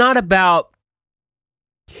it's not about,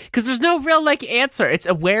 because there's no real answer. It's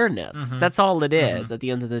awareness. That's all it is. At the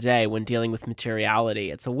end of the day, when dealing with materiality,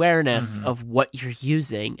 it's awareness of what you're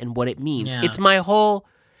using and what it means. Yeah. It's my whole.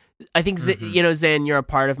 I think Xan, you're a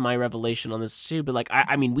part of my revelation on this too. But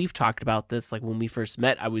I mean, we've talked about this. When we first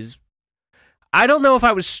met, I don't know if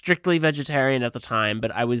I was strictly vegetarian at the time,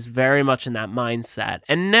 but I was very much in that mindset,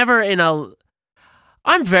 and never in a.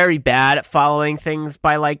 I'm very bad at following things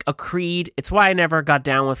by a creed. It's why I never got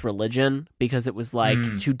down with religion, because it was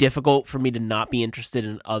too difficult for me to not be interested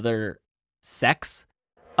in other sects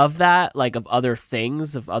of that, of other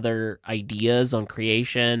things, of other ideas on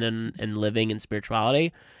creation and living and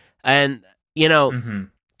spirituality. And in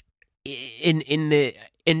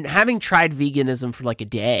having tried veganism for a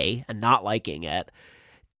day and not liking it,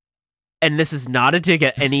 and this is not a dig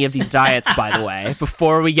at any of these diets, by the way,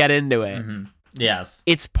 before we get into it. Yes.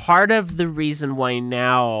 It's part of the reason why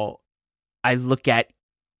now I look at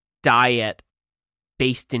diet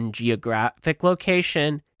based in geographic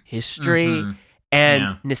location, history,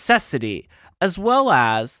 and necessity, as well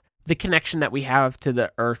as the connection that we have to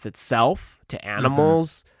the earth itself, to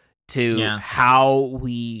animals, to how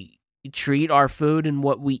we treat our food and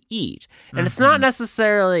what we eat. And it's not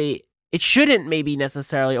necessarily, it shouldn't maybe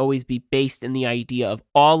necessarily always be based in the idea of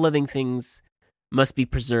all living things must be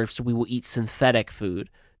preserved, so we will eat synthetic food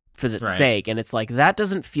for the sake. And it's that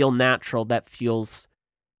doesn't feel natural. That feels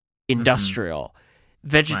industrial.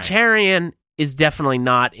 Vegetarian is definitely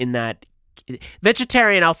not in that.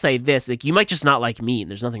 Vegetarian, I'll say this, like, you might just not like meat, and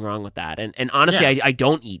there's nothing wrong with that. And honestly, I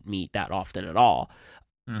don't eat meat that often at all.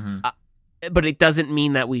 But it doesn't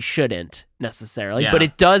mean that we shouldn't necessarily. But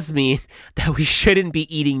it does mean that we shouldn't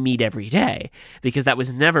be eating meat every day, because that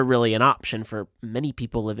was never really an option for many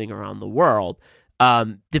people living around the world,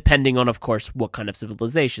 depending on, of course, what kind of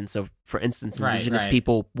civilization. So, for instance, indigenous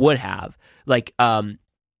people would have, like,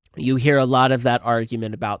 you hear a lot of that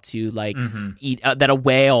argument about eat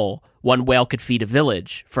that one whale could feed a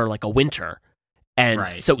village for like a winter, and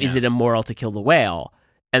is it immoral to kill the whale?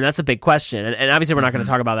 And that's a big question, and obviously we're not going to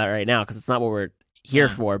talk about that right now because it's not what we're here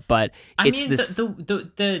for. But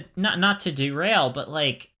the not to derail, but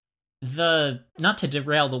like not to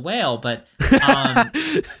derail the whale, but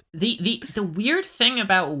the weird thing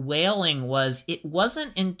about whaling was it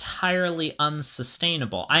wasn't entirely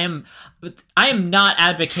unsustainable. I am not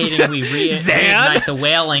advocating we reignite the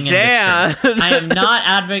whaling industry. I am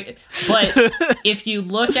not but if you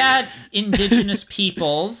look at indigenous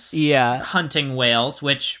peoples hunting whales,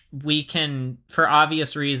 which we can, for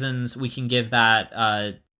obvious reasons, we can give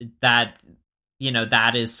that that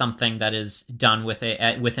is something that is done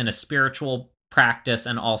within a spiritual practice,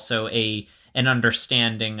 and also an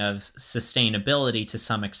understanding of sustainability to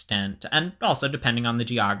some extent, and also depending on the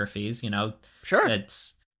geographies, Sure.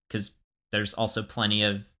 It's because there's also plenty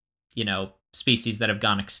of, species that have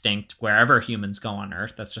gone extinct wherever humans go on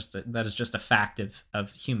Earth. That is just a fact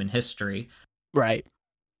of human history. Right.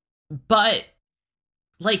 But,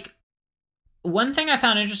 like, one thing I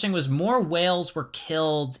found interesting was more whales were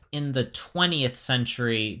killed in the 20th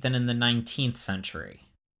century than in the 19th century,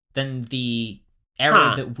 than the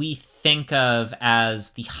era that we think of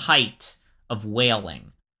as the height of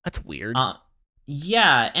whaling. That's weird.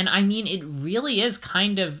 Yeah, and I mean, it really is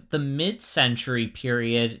kind of the mid-century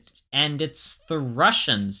period, and it's the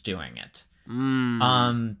Russians doing it.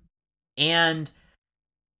 And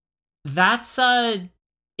that's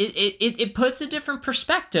it puts a different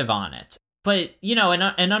perspective on it. But,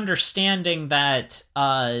 an understanding that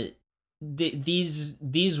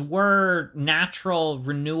these were natural,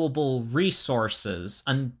 renewable resources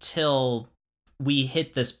until we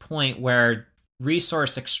hit this point where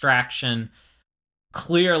resource extraction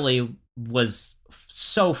clearly was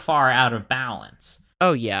so far out of balance.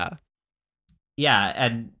 Oh, yeah. Yeah,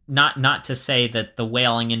 and not to say that the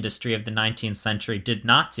whaling industry of the 19th century did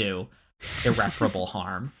not do irreparable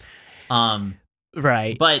harm.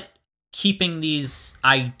 Right. But keeping these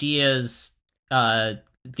ideas,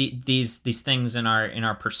 these things in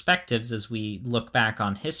our perspectives as we look back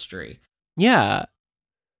on history. Yeah.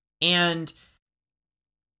 And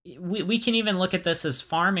we can even look at this as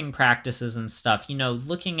farming practices and stuff,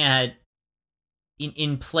 looking at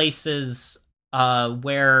in places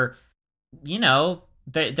where,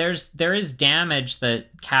 there is damage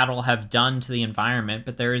that cattle have done to the environment,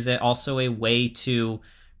 but there is also a way to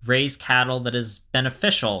raise cattle that is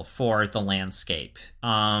beneficial for the landscape.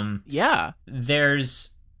 There's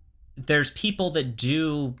people that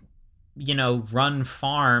do, run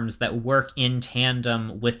farms that work in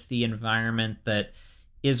tandem with the environment that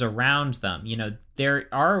is around them. There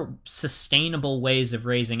are sustainable ways of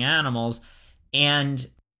raising animals, and,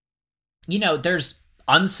 there's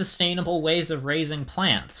unsustainable ways of raising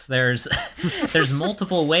plants. There's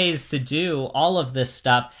multiple ways to do all of this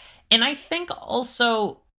stuff. And I think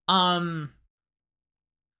also,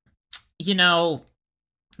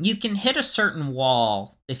 you can hit a certain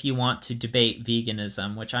wall if you want to debate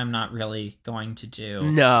veganism, which I'm not really going to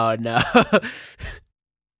do. No.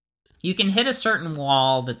 You can hit a certain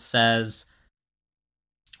wall that says,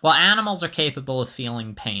 well, animals are capable of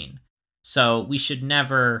feeling pain, so we should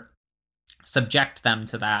never subject them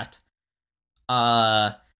to that.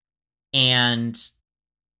 And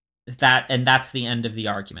that's the end of the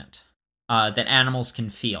argument. That animals can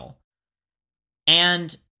feel.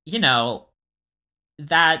 And,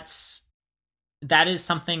 that is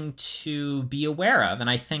something to be aware of. And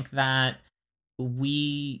I think that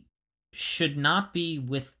we should not be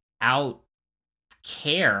without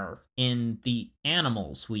care in the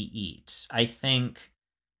animals we eat. I think,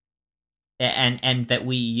 and that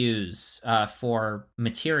we use for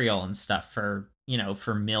material and stuff, for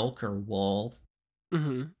milk or wool.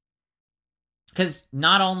 Mm-hmm. Because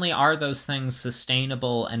not only are those things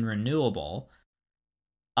sustainable and renewable,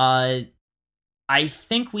 I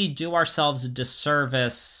think we do ourselves a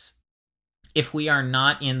disservice if we are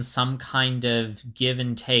not in some kind of give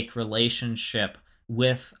and take relationship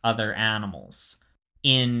with other animals.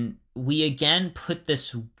 We again put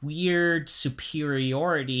this weird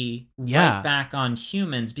superiority right back on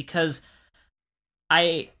humans, because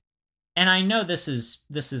I and I know this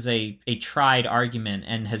is a tried argument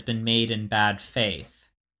and has been made in bad faith.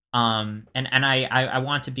 And I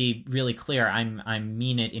want to be really clear. I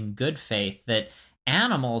mean it in good faith that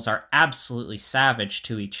animals are absolutely savage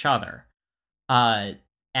to each other.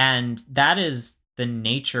 And that is the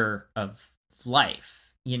nature of life.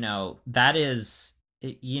 That is,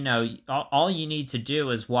 all you need to do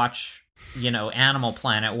is watch, Animal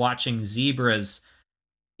Planet, watching zebras,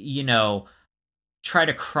 try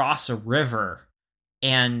to cross a river.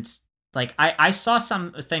 And like, I saw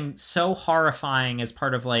something so horrifying as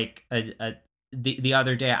part of like the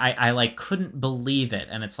other day. I like couldn't believe it.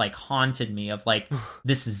 And it's like haunted me of like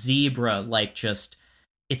this zebra, like just,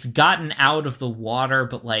 it's gotten out of the water,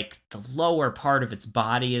 but like the lower part of its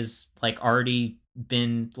body is like already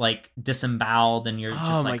been like disemboweled, and you're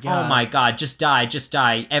just like, oh my god, just die.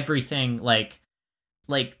 Everything like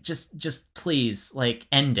just please, like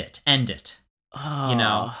end it.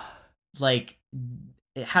 Like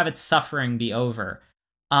have its suffering be over.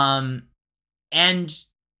 And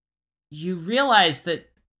you realize that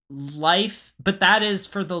life, but that is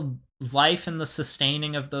for the life and the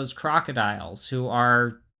sustaining of those crocodiles, who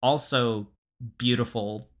are also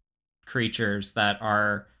beautiful creatures that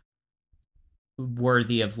are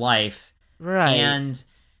worthy of life. Right. And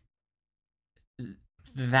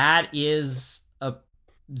that is a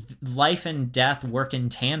life and death work in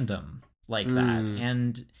tandem like that.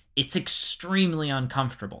 And it's extremely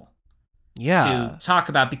uncomfortable to talk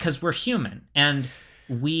about, because we're human and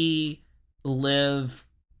we live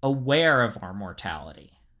aware of our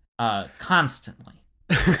mortality constantly.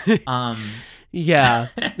 Yeah,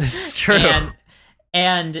 it's true.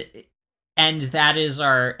 and that is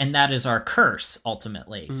our curse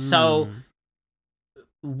ultimately. So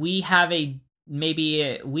we have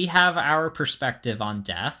we have our perspective on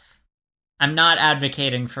death. I'm not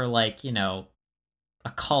advocating for like, a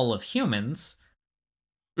cull of humans.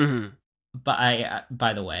 But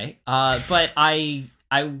by the way, but I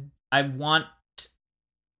want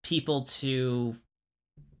people to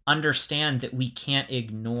understand that we can't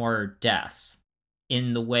ignore death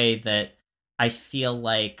in the way that I feel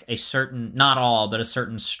like not all, but a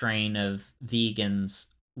certain strain of vegans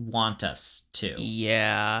want us to.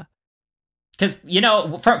 Yeah. Because,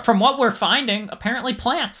 from what we're finding, apparently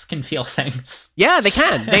plants can feel things. Yeah, they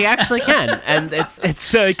can. They actually can. And it's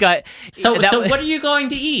like... So what are you going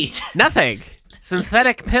to eat? Nothing.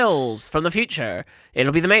 Synthetic pills from the future.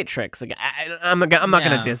 It'll be the Matrix. Like, I'm not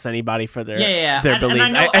gonna diss anybody for their beliefs.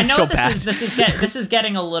 And I know feel this bad. This is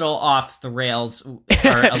getting a little off the rails, or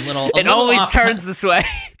a little. It always turns this way.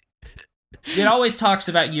 It always talks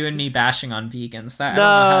about you and me bashing on vegans. I don't know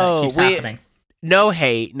how it keeps happening. No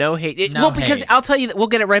hate. Because I'll tell you that we'll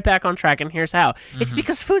get it right back on track, and here's how. It's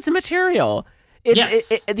because food's a material.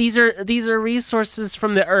 These are resources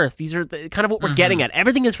from the earth. These are kind of what we're getting at.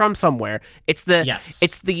 Everything is from somewhere. It's the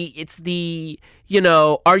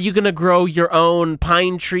are you going to grow your own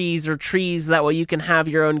pine trees or trees, that way you can have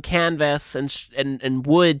your own canvas and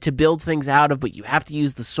wood to build things out of, but you have to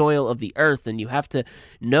use the soil of the earth, and you have to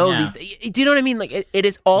know these. Do you know what I mean? Like it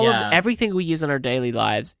is all of everything we use in our daily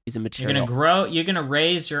lives is a material. You're going to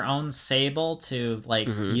raise your own sable to like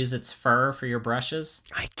use its fur for your brushes?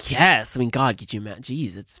 I guess. I mean, God, could you imagine?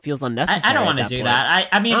 Jeez, it feels unnecessary. I don't want to do that.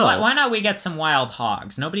 I mean, why not we get some wild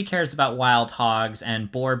hogs? Nobody cares about wild hogs,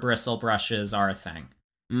 and boar bristle brushes are a thing.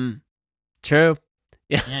 True.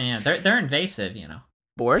 Yeah. They're invasive,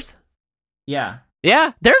 Boars? Yeah.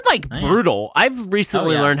 Yeah, they're like brutal. I've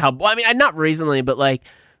recently learned how. Well, I mean, not recently, but like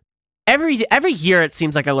every year, it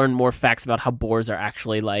seems like I learn more facts about how boars are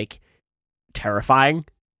actually like terrifying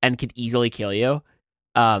and could easily kill you.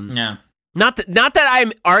 Yeah. Not that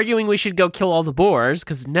I'm arguing we should go kill all the boars,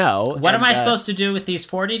 because no. What am I supposed to do with these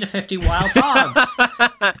 40 to 50 wild hogs?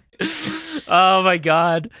 Oh my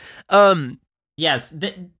god. Yes,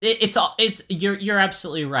 you're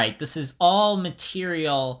absolutely right. This is all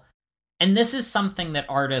material, and this is something that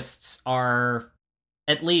artists are,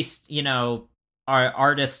 at least, are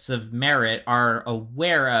artists of merit, are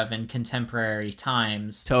aware of in contemporary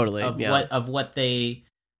times. Totally. Of what they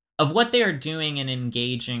are doing and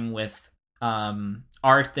engaging with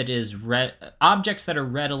art that is objects that are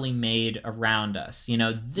readily made around us.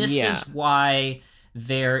 This is why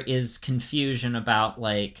there is confusion about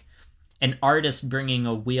like an artist bringing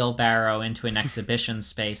a wheelbarrow into an exhibition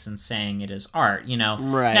space and saying it is art,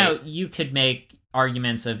 Right. Now, you could make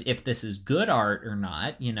arguments of if this is good art or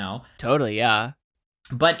not, Totally, yeah.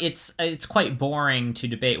 But it's quite boring to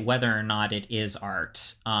debate whether or not it is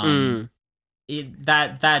art.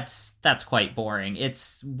 That's quite boring.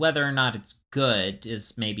 It's whether or not it's good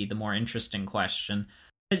is maybe the more interesting question.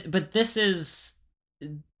 But this is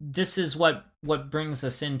this is what brings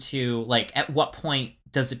us into, like, at what point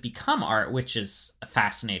does it become art, which is a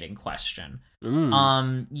fascinating question.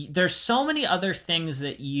 There's so many other things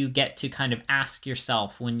that you get to kind of ask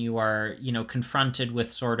yourself when you are, confronted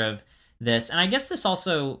with sort of this. And I guess this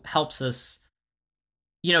also helps us,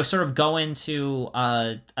 sort of go into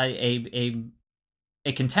a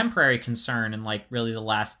contemporary concern in, like, really the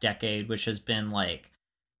last decade, which has been, like,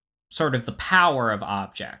 sort of the power of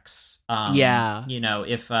objects.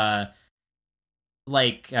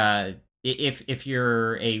 If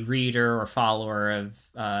you're a reader or follower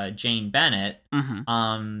of Jane Bennett,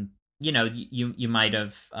 you might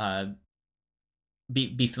have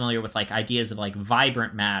be familiar with, like, ideas of, like,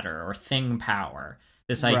 vibrant matter or thing power.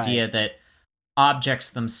 This idea that objects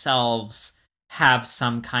themselves have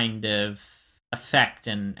some kind of effect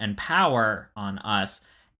and power on us,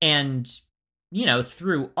 and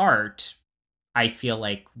through art, I feel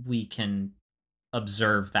like we can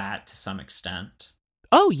observe that to some extent.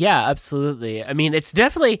 Oh yeah, absolutely. I mean, it's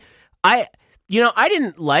definitely, I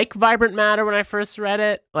didn't like vibrant matter when I first read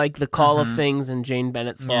it, like the call of things and Jane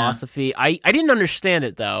Bennett's philosophy. I didn't understand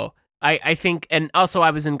it though. I think, and also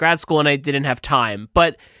I was in grad school and I didn't have time,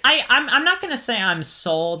 but I'm not going to say I'm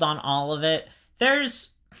sold on all of it.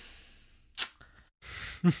 Because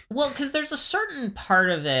there's a certain part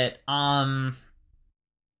of it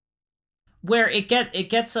where it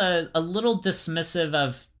gets a little dismissive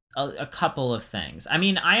of a couple of things. I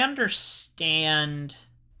mean, I understand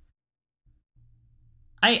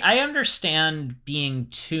being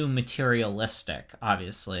too materialistic,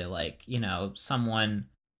 obviously, like, someone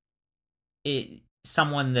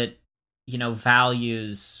that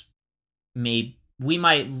values, we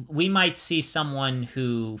might see someone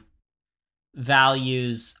who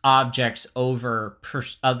values objects over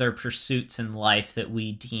other pursuits in life that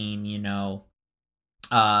we deem,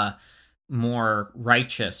 more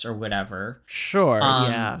righteous or whatever. Sure,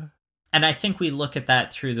 yeah. And I think we look at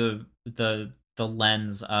that through the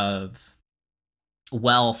lens of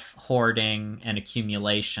wealth, hoarding, and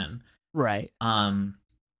accumulation. Right.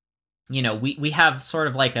 We have sort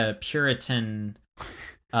of like a Puritan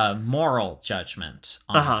moral judgment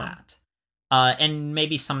on that. And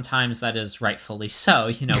maybe sometimes that is rightfully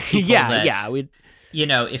so, people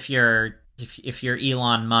if you're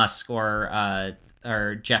Elon Musk or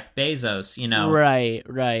Jeff Bezos,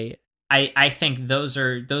 right. I think those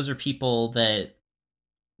are people that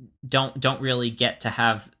don't really get to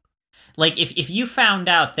have, like, if you found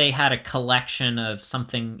out they had a collection of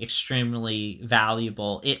something extremely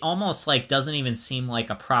valuable, it almost, like, doesn't even seem like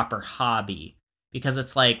a proper hobby. Because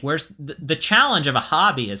it's like, where's the challenge of a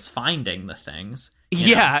hobby is finding the things.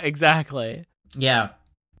 Yeah, exactly. Yeah.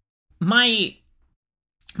 My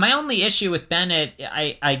only issue with Bennett,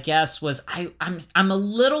 I guess, was I'm a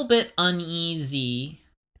little bit uneasy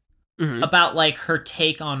about, like, her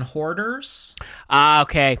take on hoarders.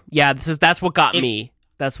 Okay. Yeah, that's what got me.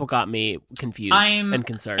 That's what got me confused and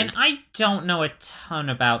concerned. And I don't know a ton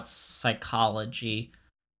about psychology,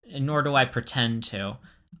 nor do I pretend to.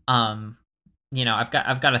 I've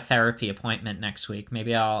got a therapy appointment next week.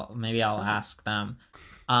 Maybe I'll ask them.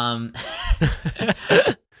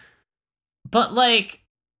 But, like,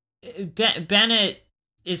 Bennett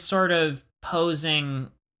is sort of posing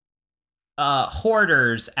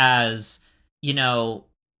hoarders as,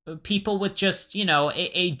 people with just,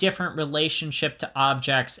 a different relationship to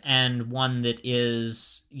objects, and one that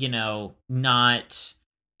is,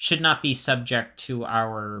 should not be subject to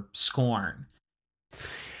our scorn.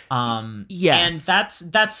 Yes.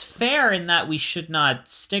 And that's fair in that we should not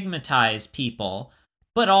stigmatize people,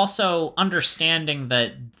 but also understanding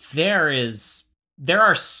that there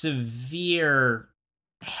are severe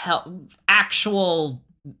actual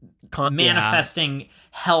manifesting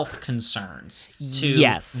health concerns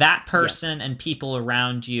to that person and people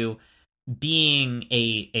around you being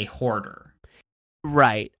a hoarder.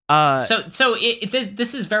 Right.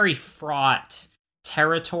 This is very fraught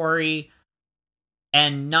territory.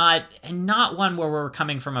 And not one where we're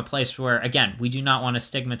coming from a place where, again, we do not want to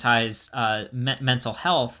stigmatize mental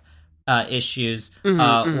health issues,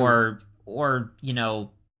 or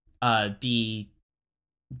be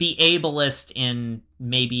ableist in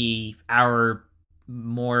maybe our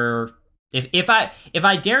more. If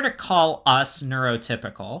I dare to call us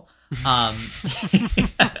neurotypical,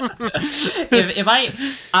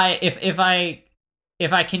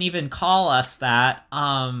 if I can even call us that,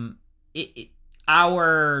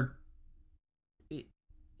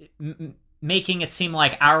 making it seem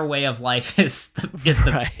like our way of life is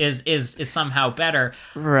somehow better.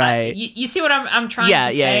 Right. You see what I'm trying to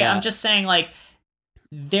say? Yeah. I'm just saying, like,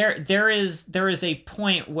 there is a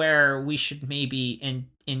point where we should maybe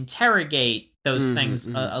interrogate those things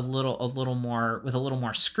a little more with a little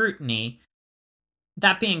more scrutiny.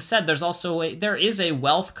 That being said, there is a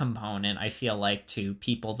wealth component, I feel like, to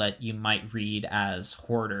people that you might read as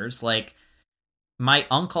hoarders. Like, my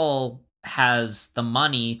uncle has the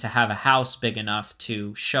money to have a house big enough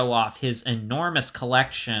to show off his enormous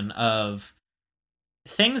collection of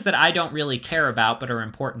things that I don't really care about but are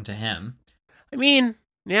important to him. I mean,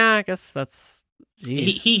 yeah, I guess that's...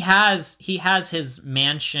 He has his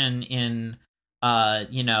mansion in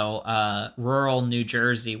rural New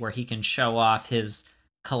Jersey where he can show off his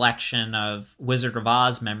collection of Wizard of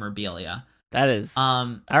Oz memorabilia. That is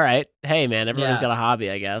all right. Hey man, everyone's got a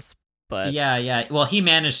hobby, I guess. But yeah. Well, he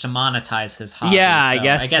managed to monetize his hobby. Yeah, I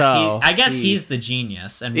guess so. I guess he's the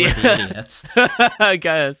genius, and we're the idiots. I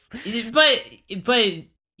guess. But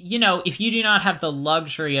if you do not have the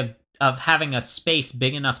luxury of having a space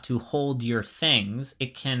big enough to hold your things,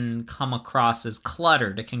 it can come across as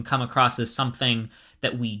cluttered. It can come across as something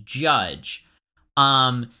that we judge.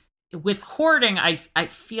 With hoarding, I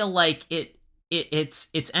feel like it's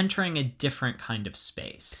entering a different kind of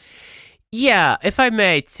space. Yeah, if I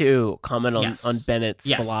may, to comment on Bennett's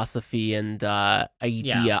Yes. philosophy and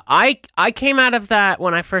idea. I came out of that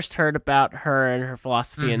when I first heard about her and her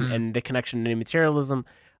philosophy and the connection to materialism.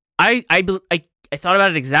 I thought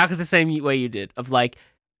about it exactly the same way you did, of like,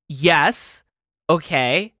 yes,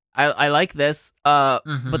 okay, I like this, but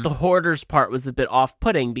the hoarders part was a bit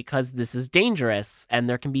off-putting because this is dangerous, and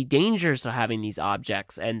there can be dangers to having these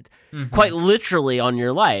objects, and quite literally on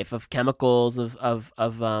your life, of chemicals, of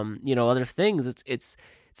other things. It's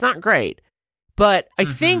not great. But I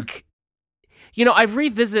think, I've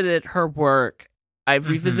revisited her work. I've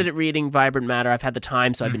revisited reading Vibrant Matter. I've had the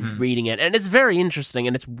time, so I've been reading it, and it's very interesting,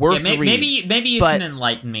 and it's worth reading. Maybe you can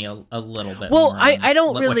enlighten me a little bit. Well, more I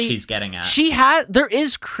don't really. What she's getting at. There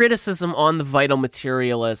is criticism on the vital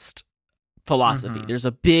materialist philosophy. There's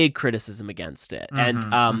a big criticism against it, and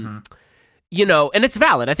and it's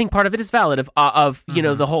valid. I think part of it is valid. Of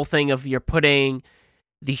the whole thing of you're putting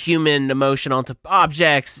the human emotion onto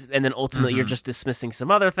objects, and then ultimately you're just dismissing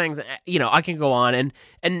some other things. I can go on, and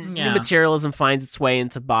the materialism finds its way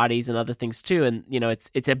into bodies and other things too, and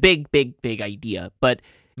it's a big idea. But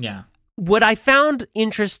what I found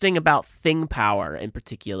interesting about thing power in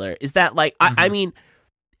particular is that, like, I mean,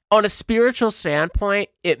 on a spiritual standpoint,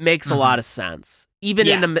 it makes a lot of sense, even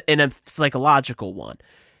in a psychological one.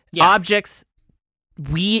 Objects,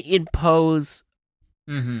 we impose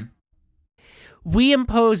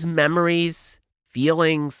memories,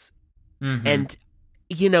 feelings, and,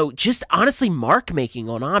 just honestly mark making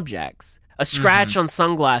on objects. A scratch on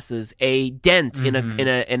sunglasses, a dent in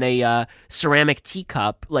a ceramic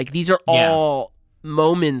teacup. Like, these are all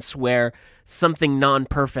moments where something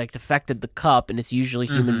non-perfect affected the cup, and it's usually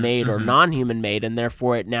human-made or non-human made, and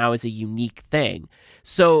therefore it now is a unique thing.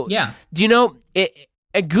 So, do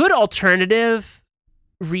a good alternative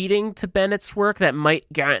reading to Bennett's work that might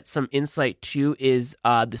get some insight too is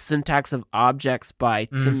The Syntax of Objects by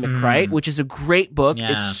Tim McCreight, which is a great book.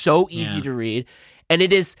 It's so easy to read, and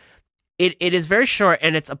it is very short,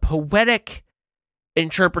 and it's a poetic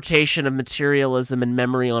interpretation of materialism and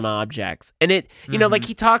memory on objects. And it like,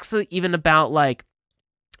 he talks even about, like,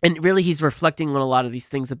 and really he's reflecting on a lot of these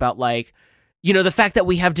things about, like, the fact that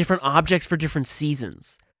we have different objects for different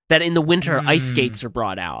seasons, that in the winter ice skates are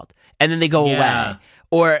brought out and then they go away.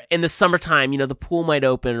 Or in the summertime, the pool might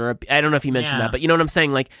open, or I don't know if you mentioned that, but you know what I'm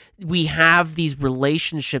saying? Like, we have these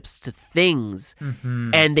relationships to things,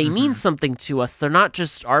 and they mean something to us. They're not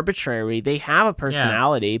just arbitrary. They have a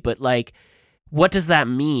personality, but, like, what does that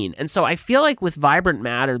mean? And so I feel like with Vibrant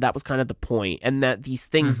Matter, that was kind of the point, and that these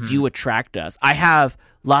things do attract us. I have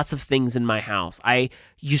lots of things in my house. I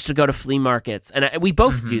used to go to flea markets, and we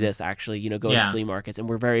both do this, actually, go to flea markets, and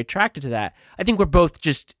we're very attracted to that. I think we're both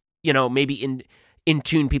just, maybe in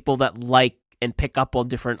tune people that like and pick up on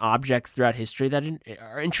different objects throughout history that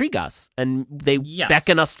intrigue us, and they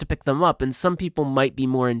beckon us to pick them up. And some people might be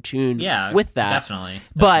more in tune with that. Definitely.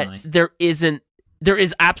 But there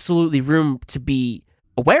is absolutely room to be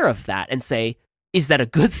aware of that and say, is that a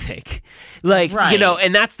good thing? Like,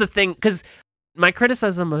 and that's the thing, because my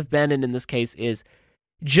criticism of Bennett in this case is,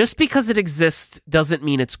 just because it exists doesn't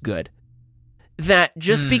mean it's good. That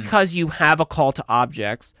just because you have a call to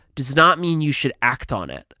objects does not mean you should act on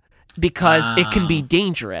it, because it can be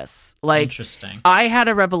dangerous. Like, interesting. I had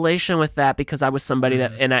a revelation with that because I was somebody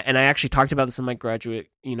that, and I actually talked about this in my graduate,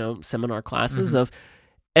 seminar classes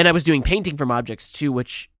and I was doing painting from objects too,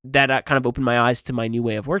 which that kind of opened my eyes to my new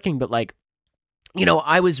way of working. But, like,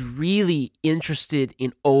 I was really interested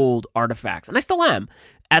in old artifacts, and I still am.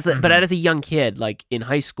 But as a young kid, like in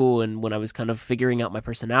high school and when I was kind of figuring out my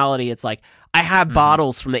personality, it's like I have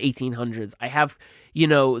bottles from the 1800s. I have,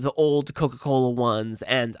 the old Coca-Cola ones,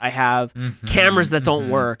 and I have cameras that don't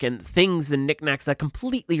work and things and knickknacks that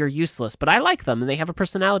completely are useless, but I like them and they have a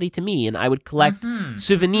personality to me. And I would collect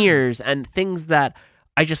souvenirs and things that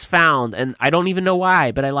I just found, and I don't even know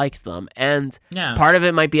why, but I liked them. And part of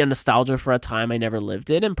it might be a nostalgia for a time I never lived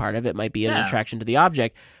in, and part of it might be an attraction to the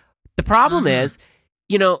object. The problem is,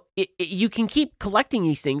 you can keep collecting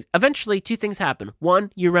these things. Eventually, two things happen.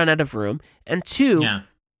 One, you run out of room. And two,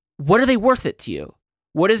 what are they worth it to you?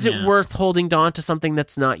 What is it worth holding on to something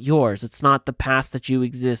that's not yours? It's not the past that you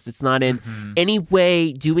exist. It's not in any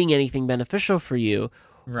way doing anything beneficial for you.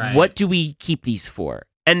 Right. What do we keep these for?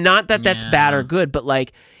 And not that that's bad or good, but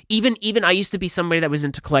like even I used to be somebody that was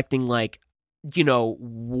into collecting like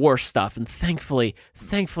war stuff, and thankfully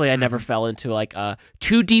I never fell into like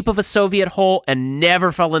too deep of a Soviet hole and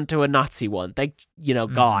never fell into a Nazi one. Thank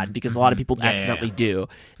God, because a lot of people accidentally do,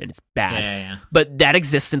 and it's bad. But that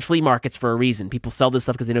exists in flea markets for a reason. People sell this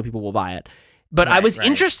stuff because they know people will buy it. But I was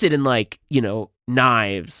interested in like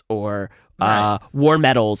knives or war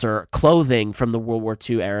medals or clothing from the World War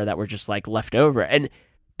II era that were just like left over.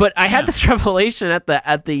 But I had this revelation at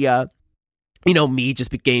the me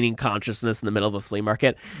just gaining consciousness in the middle of a flea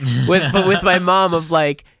market with my mom of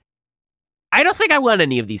like, I don't think I want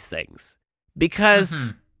any of these things because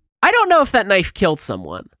I don't know if that knife killed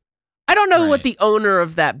someone. I don't know what the owner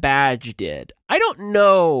of that badge did. I don't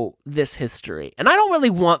know this history, and I don't really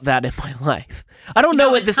want that in my life. I don't know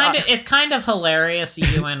what this... It's kind of hilarious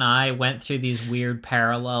you and I went through these weird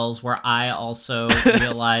parallels where I also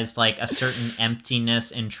realized like a certain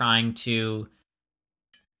emptiness in trying to...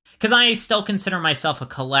 Because I still consider myself a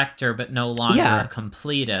collector, but no longer a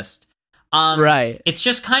completist. It's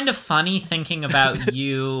just kind of funny thinking about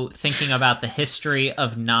you thinking about the history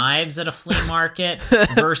of knives at a flea market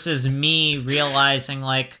versus me realizing,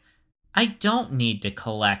 like, I don't need to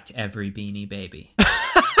collect every Beanie Baby.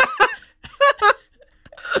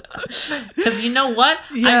 Because you know what?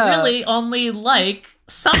 I really only like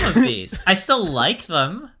some of these. I still like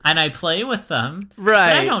them, and I play with them, but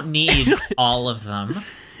I don't need all of them.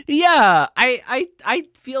 Yeah, I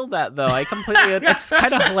feel that though. I completely. It's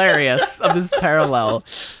kind of hilarious of this parallel,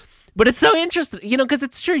 but it's so interesting, because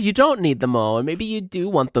it's true. You don't need them all, and maybe you do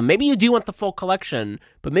want them. Maybe you do want the full collection,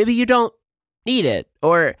 but maybe you don't need it,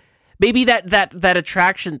 or maybe that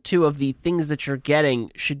attraction too of the things that you're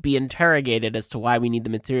getting should be interrogated as to why we need the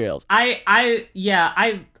materials. I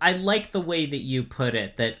like the way that you put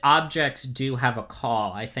it. That objects do have a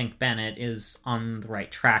call. I think Bennett is on the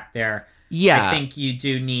right track there. Yeah, I think you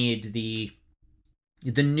do need the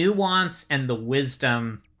nuance and the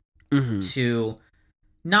wisdom to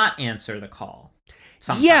not answer the call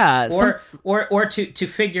sometimes. Yeah, or to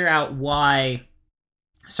figure out why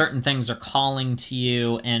certain things are calling to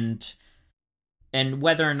you and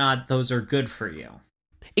whether or not those are good for you.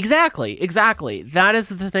 Exactly. That is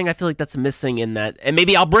the thing I feel like that's missing in that, and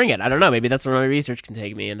maybe I'll bring it. I don't know. Maybe that's where my research can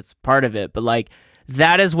take me, and it's part of it. But like,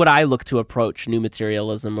 that is what I look to approach new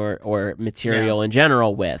materialism or material in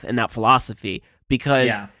general with, and that philosophy,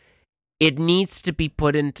 because it needs to be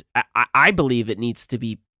put into. I believe it needs to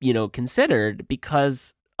be considered,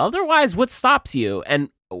 because otherwise, what stops you and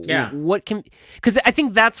what can? Because I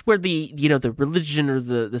think that's where the the religion or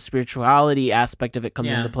the spirituality aspect of it comes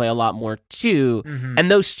into play a lot more too, and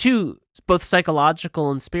those two, both psychological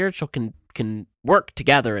and spiritual, can work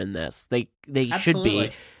together in this. They should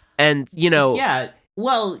be. And,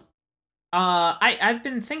 well, I've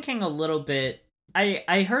been thinking a little bit,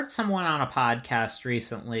 I heard someone on a podcast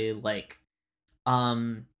recently, like,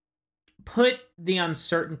 put the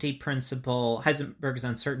uncertainty principle, Heisenberg's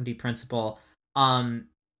uncertainty principle,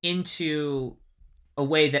 into a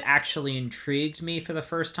way that actually intrigued me for the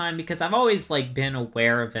first time, because I've always, like, been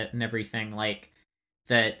aware of it and everything, like,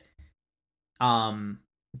 that,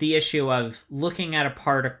 the issue of looking at a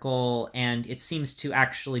particle and it seems to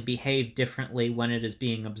actually behave differently when it is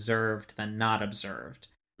being observed than not observed.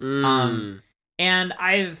 And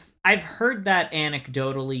I've heard that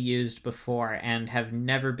anecdotally used before and have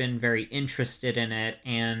never been very interested in it,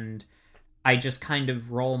 and I just kind of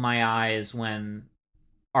roll my eyes when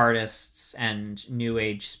artists and new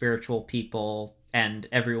age spiritual people and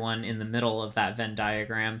everyone in the middle of that Venn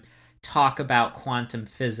diagram talk about quantum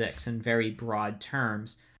physics in very broad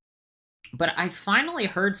terms. But I finally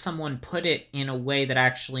heard someone put it in a way that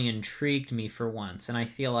actually intrigued me for once, and I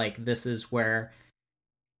feel like this is where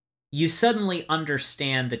you suddenly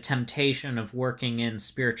understand the temptation of working in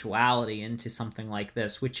spirituality into something like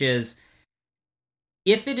this, which is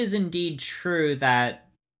if it is indeed true that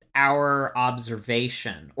our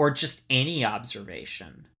observation, or just any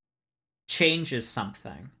observation, changes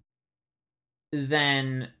something,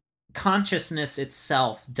 then consciousness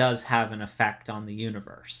itself does have an effect on the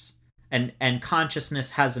universe. And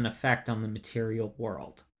consciousness has an effect on the material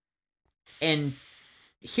world. And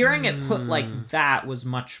hearing it put like that was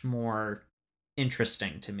much more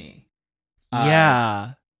interesting to me.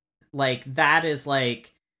 Yeah. Like, that is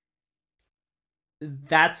like...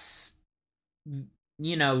 That's...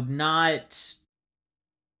 not...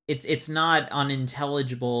 It's not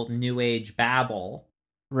unintelligible New Age babble.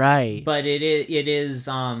 Right. But it is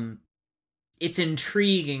it's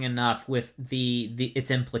intriguing enough with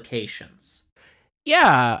its implications.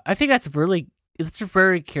 Yeah, I think it's a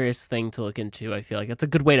very curious thing to look into. I feel like that's a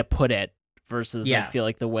good way to put it versus I feel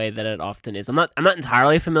like the way that it often is. I'm not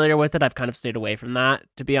entirely familiar with it. I've kind of stayed away from that,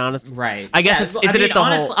 to be honest. Right. I guess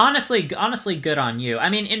honestly good on you.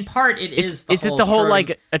 I mean, in part is it the whole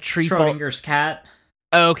like a tree Schrodinger's cat?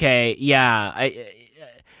 Okay, yeah.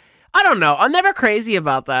 I don't know. I'm never crazy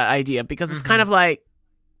about that idea because it's kind of like,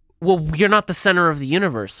 well, you're not the center of the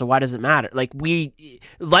universe, so why does it matter? Like,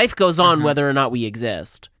 life goes on whether or not we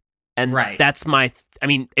exist. And that's I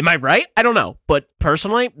mean, am I right? I don't know. But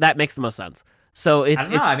personally, that makes the most sense. So I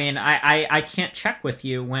don't know. I mean, I can't check with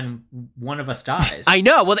you when one of us dies. I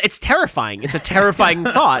know. Well, it's terrifying. It's a terrifying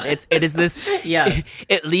thought. It is this. Yes.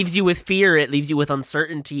 It leaves you with fear. It leaves you with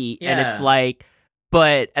uncertainty. Yeah. And it's like,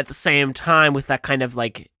 but at the same time, with that kind of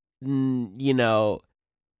like,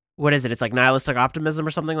 what is it? It's like nihilistic optimism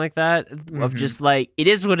or something like that, of just like, it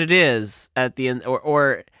is what it is at the end,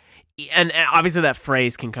 and obviously that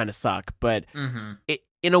phrase can kind of suck, but it,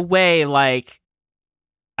 in a way, like,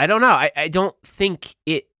 I don't know. I don't think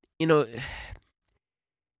it,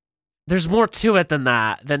 there's more to it than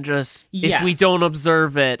that, than just, if we don't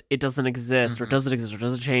observe it, it doesn't exist, or does it exist, or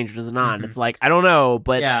does it change, or does it not? And it's like, I don't know,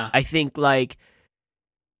 but I think, like,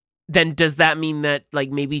 then does that mean that,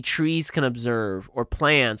 like, maybe trees can observe, or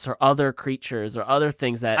plants, or other creatures, or other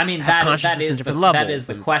things that have consciousness in different levels? That is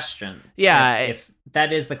the question. Yeah, if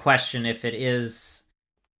that is the question. If a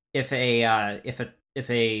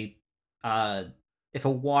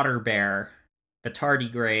water bear, a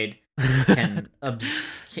tardigrade, can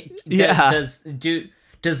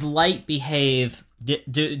does light behave?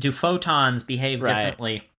 Do photons behave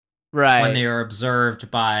differently when they are observed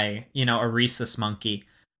by a rhesus monkey?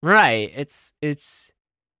 Right. It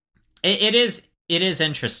is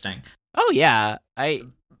interesting. Oh yeah.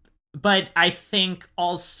 But I think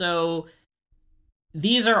also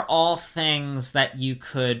these are all things that you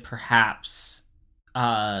could perhaps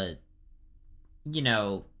they're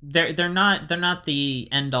not the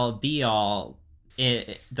end all be all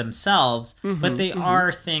themselves, but they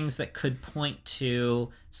are things that could point to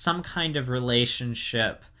some kind of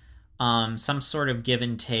relationship, some sort of give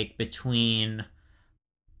and take between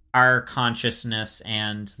our consciousness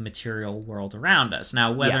and the material world around us.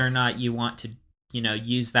 Now, whether or not you want to,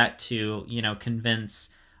 use that to, convince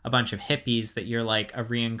a bunch of hippies that you're like a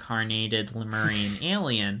reincarnated Lemurian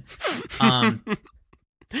alien,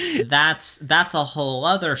 that's a whole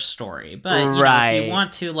other story. But if you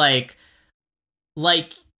want to, like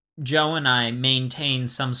Joe and I maintain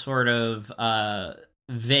some sort of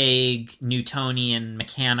vague Newtonian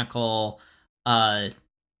mechanical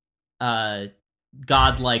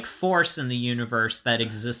godlike force in the universe that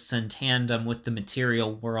exists in tandem with the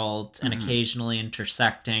material world and occasionally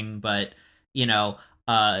intersecting, but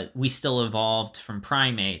we still evolved from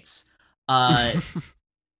primates. Like,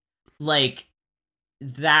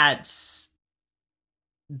 that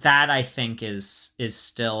I think is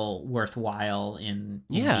still worthwhile in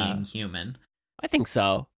being human. I think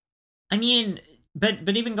so. I mean,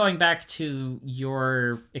 but even going back to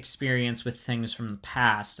your experience with things from the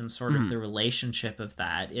past and sort of the relationship of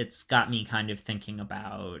that, it's got me kind of thinking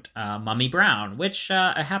about Mummy Brown, which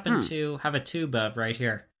I happen to have a tube of right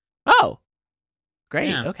here. Oh, great.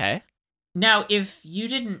 Yeah. Okay. Now, if you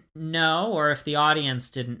didn't know, or if the audience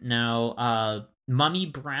didn't know, Mummy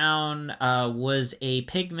Brown was a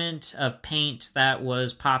pigment of paint that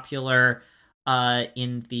was popular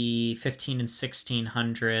in the 15 and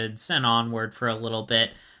 1600s and onward for a little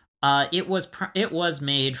bit. It was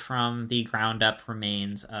made from the ground up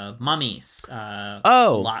remains of mummies. A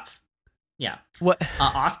lot. Yeah. What?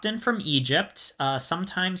 Often from Egypt,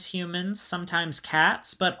 sometimes humans, sometimes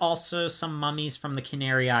cats, but also some mummies from the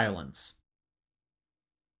Canary Islands.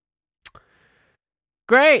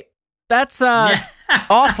 Great. That's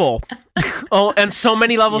awful. Oh, and so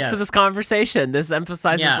many levels to this conversation. This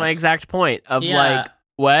emphasizes my exact point of like,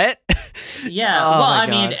 what? Yeah. Well, I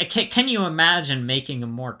mean, can you imagine making a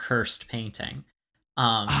more cursed painting?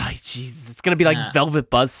 Jesus, it's gonna be like Velvet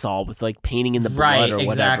Buzzsaw with like painting in the blood or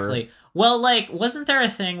whatever. Exactly. Well, like, wasn't there a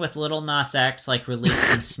thing with Lil Nas X like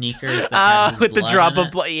releasing sneakers that had his with blood the drop in of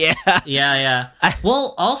it? blood? Yeah, yeah.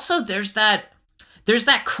 Well, also there's that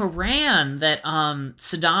Quran that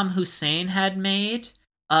Saddam Hussein had made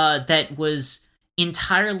that was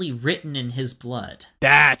entirely written in his blood.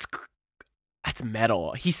 That's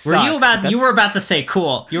metal. He sucks. You were about to say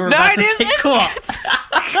cool. You were about to say cool.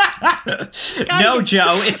 No,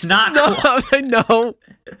 Joe, it's not cool.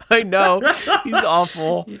 I know. He's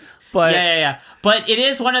awful. But yeah. But it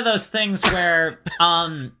is one of those things where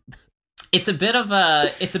it's a bit of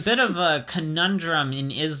a conundrum in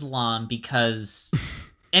Islam because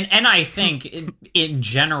and I think in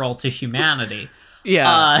general to humanity.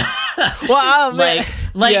 Yeah.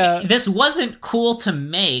 This wasn't cool to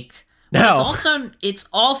make. No. It's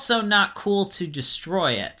also not cool to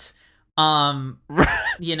destroy it.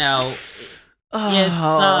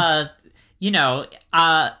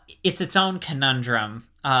 It's its own conundrum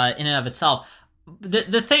in and of itself.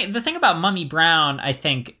 The thing about Mummy Brown, I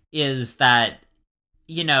think, is that,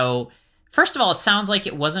 first of all, it sounds like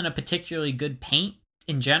it wasn't a particularly good paint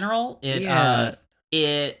in general.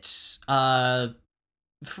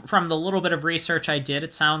 From the little bit of research I did,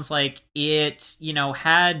 it sounds like it,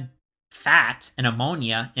 had fat and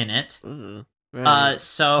ammonia in it. Right.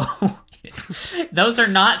 So those are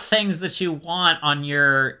not things that you want on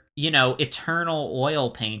your, eternal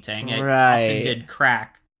oil painting. It often did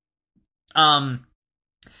crack.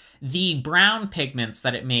 The brown pigments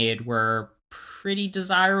that it made were pretty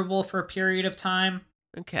desirable for a period of time.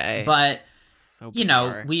 Okay. But, so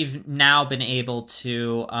we've now been able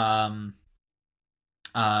to,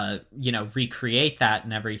 recreate that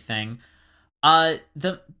and everything.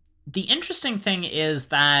 The interesting thing is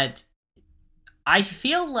that I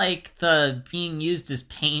feel like the being used as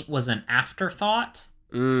paint was an afterthought.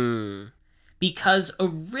 Because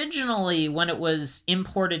originally, when it was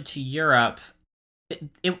imported to Europe,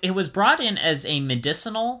 it was brought in as a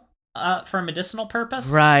medicinal, for a medicinal purpose.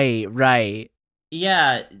 Right.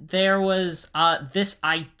 Yeah, there was this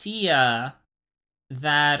idea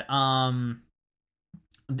that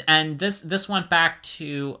and this went back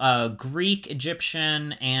to Greek,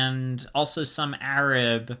 Egyptian, and also some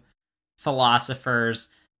Arab philosophers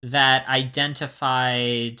that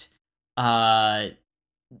identified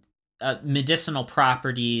medicinal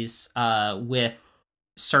properties with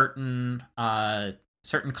certain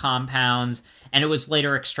compounds, and it was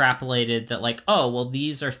later extrapolated that, like, oh, well,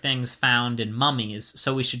 these are things found in mummies,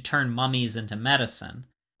 so we should turn mummies into medicine.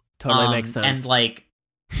 Totally makes sense. And, like,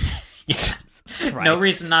 no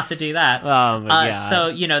reason not to do that.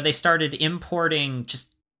 So, they started importing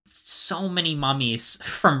just so many mummies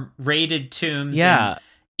from raided tombs in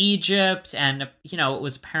Egypt, and, it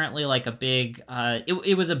was apparently like a big,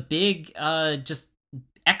 it was a big, just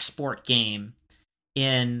export game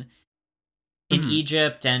in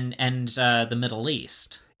Egypt and the Middle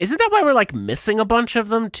East. Isn't that why we're, like, missing a bunch of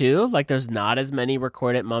them, too? Like, there's not as many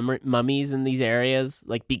recorded mummies in these areas,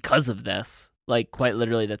 like, because of this. Like, quite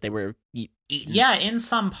literally that they were eaten. Yeah, in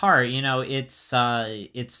some part, it's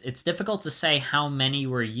difficult to say how many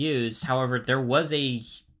were used. However, there was a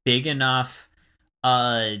big enough,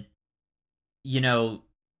 demand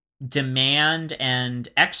and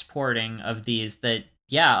exporting of these that,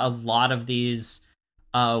 a lot of these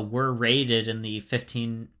were raided in the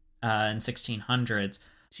 15 and 1600s.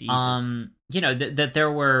 Jesus. That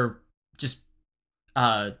there were just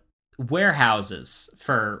warehouses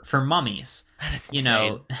for mummies. That is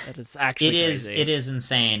insane. That is actually crazy. It is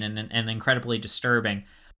insane and incredibly disturbing.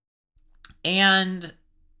 And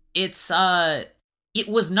it's it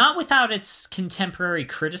was not without its contemporary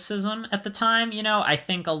criticism at the time. I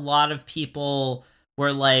think a lot of people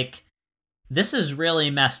were like, this is really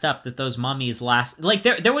messed up that those mummies last, like,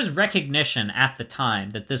 there was recognition at the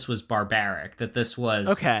time that this was barbaric, that this was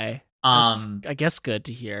okay. I guess good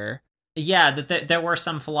to hear. Yeah, that there were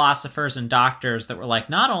some philosophers and doctors that were like,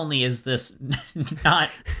 not only is this not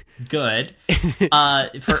good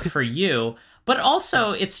for you, but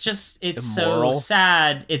also it's immoral. So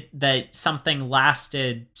sad that something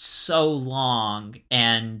lasted so long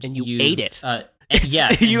and you ate it.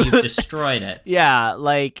 You've destroyed it. Yeah,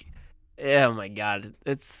 like, oh my god,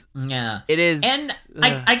 it is, and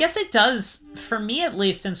I guess it does, for me at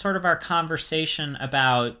least, in sort of our conversation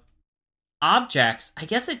about objects, I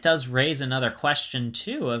guess it does raise another question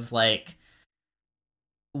too of, like,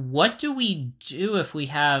 what do we do if we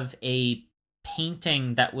have a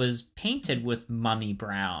painting that was painted with Mummy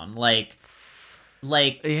Brown? Like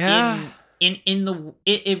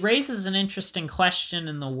it raises an interesting question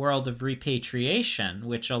in the world of repatriation,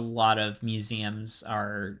 which a lot of museums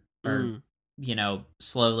are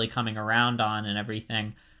slowly coming around on and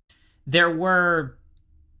everything. There were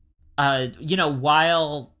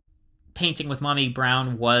while painting with Mummy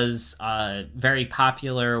Brown was very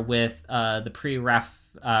popular with the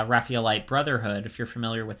Raphaelite Brotherhood, if you're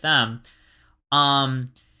familiar with them.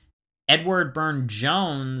 Edward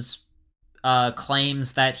Burne-Jones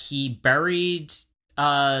claims that he buried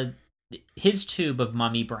his tube of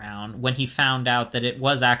Mummy Brown when he found out that it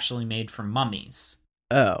was actually made from mummies.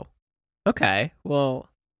 Oh, okay. Well,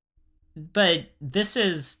 but this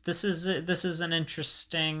is an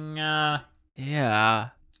interesting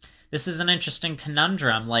This is an interesting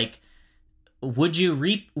conundrum. Like, would you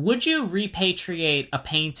repatriate a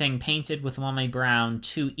painting painted with Mummy Brown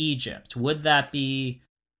to Egypt? Would that be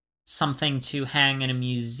something to hang in a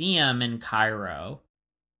museum in Cairo?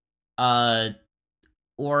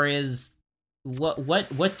 Or is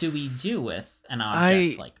what do we do with an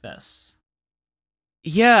object like this?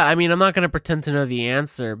 Yeah, I mean, I'm not going to pretend to know the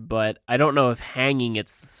answer, but I don't know if hanging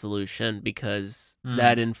it's the solution, because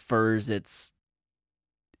that infers its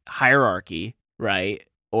hierarchy, right?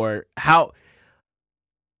 Or how...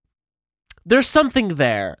 There's something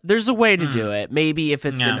there. There's a way to do it. Maybe if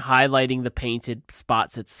it's in highlighting the painted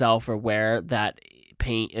spots itself, or where that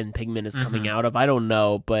paint and pigment is coming out of. I don't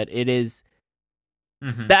know, but it is...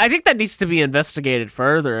 I think that needs to be investigated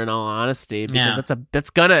further, in all honesty, because that's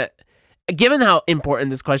gonna... Given how important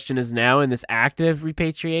this question is now in this active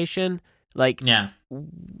repatriation,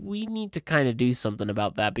 we need to kind of do something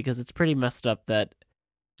about that, because it's pretty messed up that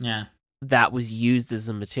that was used as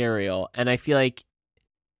a material. And I feel like,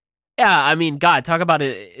 I mean, God, talk about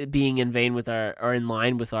it being in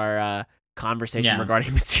line with our conversation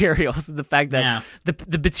regarding materials. The fact that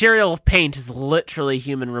the material of paint is literally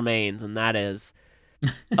human remains, and that is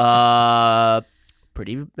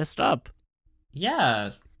pretty messed up.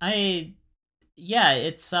 It's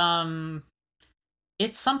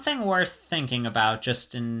something worth thinking about. I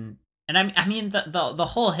mean the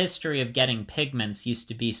whole history of getting pigments used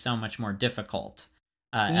to be so much more difficult.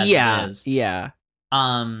 As it is.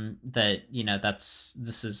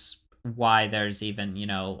 This is why there's even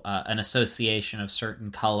an association of certain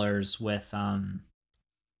colors with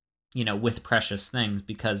with precious things,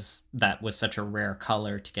 because that was such a rare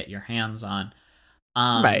color to get your hands on.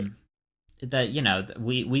 Right. That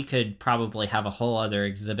we could probably have a whole other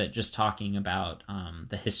exhibit just talking about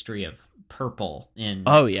the history of purple in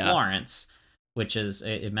Florence, which is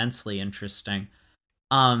immensely interesting.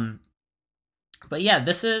 But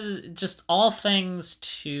this is just all things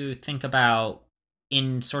to think about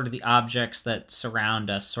in sort of the objects that surround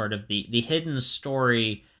us, sort of the hidden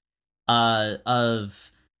story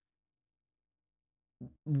of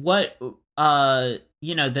what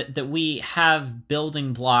that we have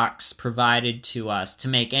building blocks provided to us to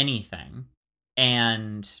make anything,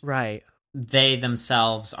 and they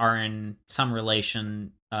themselves are in some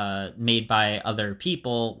relation made by other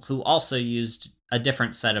people who also used a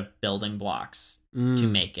different set of building blocks to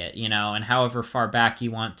make it, and however far back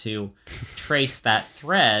you want to trace that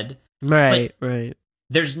thread, right.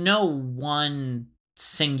 There's no one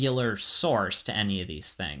singular source to any of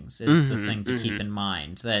these things, is the thing to keep in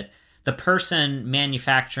mind, that the person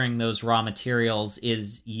manufacturing those raw materials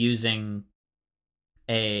is using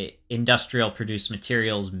industrial produced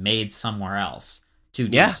materials made somewhere else to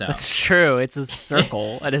do so. Yeah, that's true. It's a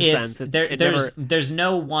circle in a sense. There's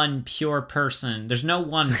no one pure person. There's no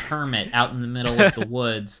one hermit out in the middle of the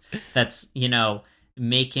woods that's,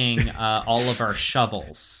 making all of our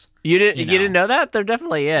shovels. You didn't know that? There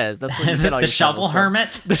definitely is. That's what you get all the your shovel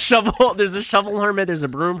hermit. There's a shovel hermit. There's a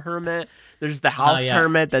broom hermit. There's the house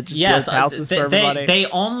hermit that just builds houses for everybody. They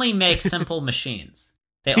only make simple machines.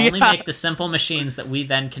 They only make the simple machines that we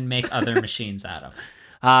then can make other machines out of.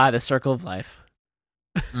 The circle of life.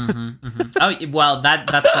 Oh well,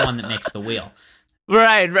 that's the one that makes the wheel.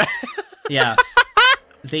 Right. Yeah.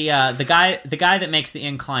 The guy that makes the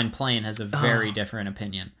inclined plane has a very different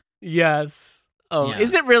opinion. Yes. Oh, yeah.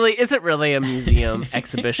 Is it really a museum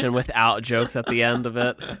exhibition without jokes at the end of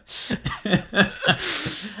it?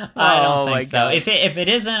 I don't think so. God. If it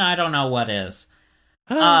isn't, I don't know what is.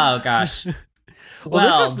 Oh gosh.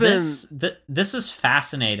 Well, this was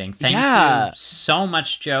fascinating. Thank you so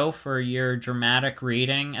much, Joe, for your dramatic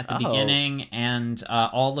reading at the beginning and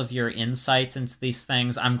all of your insights into these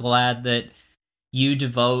things. I'm glad that you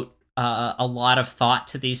devote a lot of thought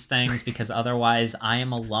to these things, because otherwise I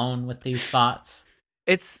am alone with these thoughts.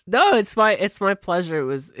 It's my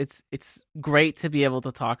pleasure. It's great to be able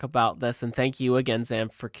to talk about this, and thank you again, Sam,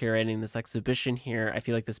 for curating this exhibition here. I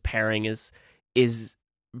feel like this pairing is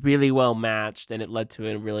really well matched, and it led to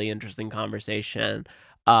a really interesting conversation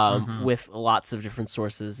with lots of different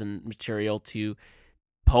sources and material to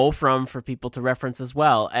pull from for people to reference as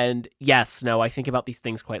well. And yes, no, I think about these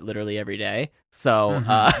things quite literally every day. So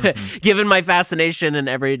given my fascination in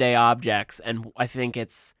everyday objects, and I think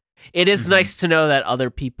it is nice to know that other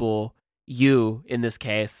people, you in this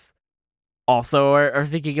case, also are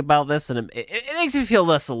thinking about this, and it makes me feel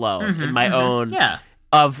less alone in my own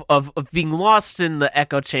of being lost in the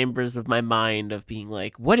echo chambers of my mind, of being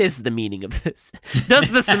like, what is the meaning of this?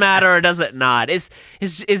 Does this matter or does it not? Is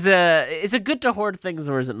it good to hoard things,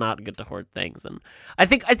 or is it not good to hoard things? And I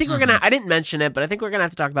think we're gonna, I didn't mention it, but I think we're gonna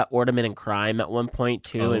have to talk about ornament and crime at one point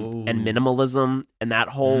too, and minimalism and that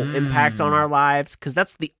whole impact on our lives, because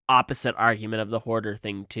that's the opposite argument of the hoarder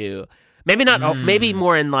thing too. Maybe not, maybe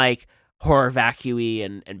more in like horror vacui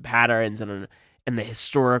and patterns and the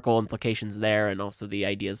historical implications there, and also the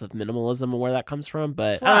ideas of minimalism and where that comes from.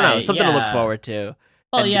 But I don't know, something to look forward to.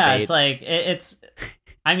 Well, yeah, debate. It's like it's.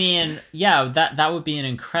 I mean, yeah, that would be an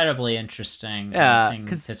incredibly interesting thing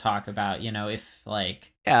to talk about. You know, if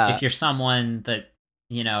if you're someone that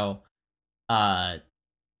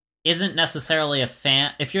isn't necessarily a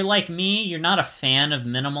fan. If you're like me, you're not a fan of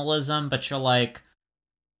minimalism, but you're like,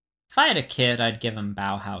 if I had a kid, I'd give him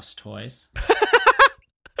Bauhaus toys.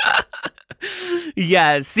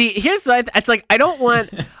 Yeah, see, here's it's like, I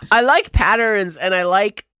like patterns and I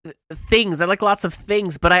like things. I like lots of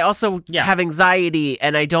things, but I also have anxiety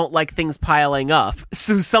and I don't like things piling up.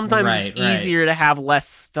 So sometimes it's easier to have less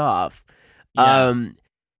stuff.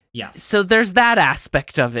 Yes. So there's that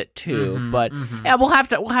aspect of it too. But yeah, we'll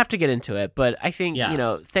have to get into it. But I think,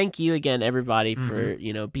 thank you again, everybody, for,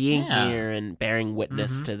 being here and bearing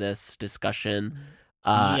witness to this discussion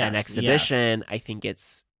and exhibition. I think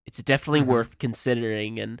it's definitely worth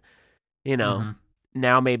considering, and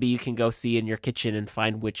now maybe you can go see in your kitchen and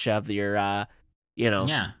find which of your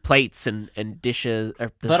plates and dishes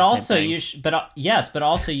are the but also thing. you but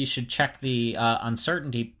also you should check the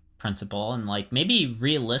uncertainty principle, and like maybe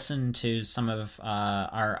re-listen to some of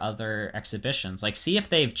our other exhibitions, like see if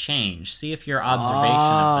they've changed, see if your observation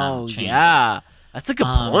of them changes. Yeah, that's a good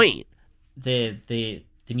point.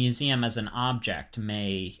 The museum as an object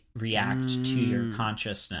may react to your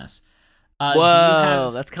consciousness.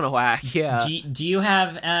 Whoa, that's kind of whack. Yeah. Do you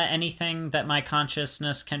have anything that my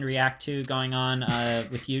consciousness can react to going on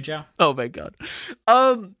with you, Joe? Oh my god.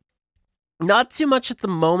 Not too much at the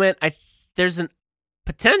moment. There's an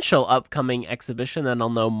potential upcoming exhibition that I'll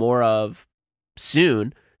know more of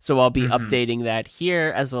soon, so I'll be updating that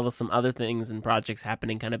here, as well as some other things and projects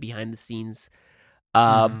happening kind of behind the scenes.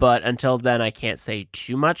 But until then, I can't say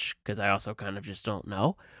too much, because I also kind of just don't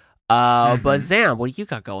know. But Zam, what do you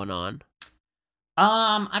got going on?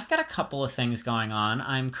 I've got a couple of things going on.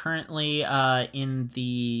 I'm currently in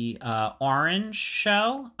the Orange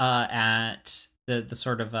show at the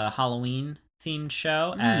sort of Halloween themed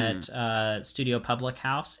show at Studio Public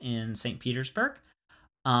House in St. Petersburg.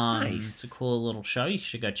 Nice. It's a cool little show. You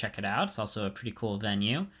should go check it out. It's also a pretty cool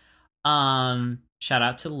venue. Shout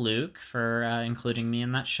out to Luke for including me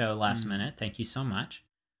in that show last minute. Thank you so much.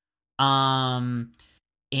 And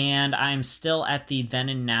I'm still at the Then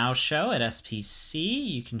and Now show at SPC.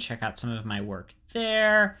 You can check out some of my work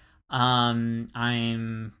there.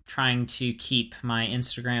 I'm trying to keep my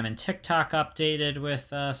Instagram and TikTok updated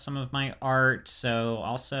with some of my art. So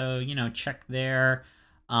also, check there.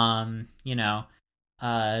 The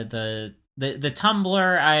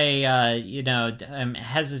Tumblr, I'm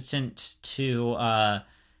hesitant to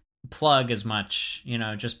plug as much,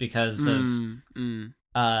 just because of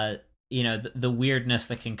the weirdness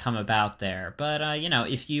that can come about there. But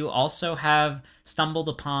if you also have stumbled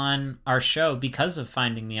upon our show because of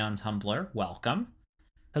finding me on Tumblr, welcome.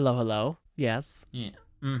 Hello. Yes. Yeah.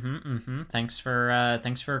 Thanks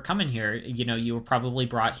for coming here. You were probably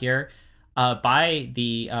brought here by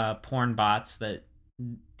the porn bots that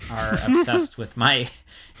are obsessed with my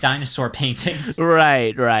dinosaur paintings.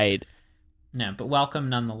 Right. No, but welcome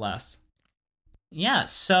nonetheless. Yeah,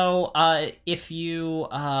 so if you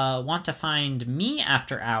want to find me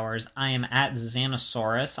after hours, I am at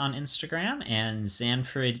Xanosaurus on Instagram and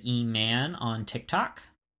Xanfrid E. Man on TikTok.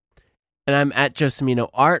 And I'm at Josemino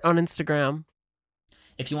Art on Instagram.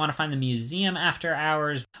 If you want to find the museum after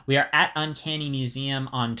hours, we are at Uncanny Museum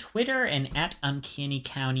on Twitter and at Uncanny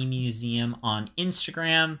County Museum on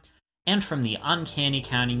Instagram. And from the Uncanny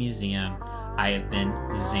County Museum, I have been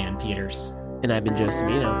Xan Peters. And I've been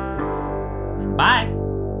Josemino. Bye.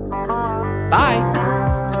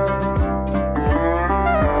 Bye!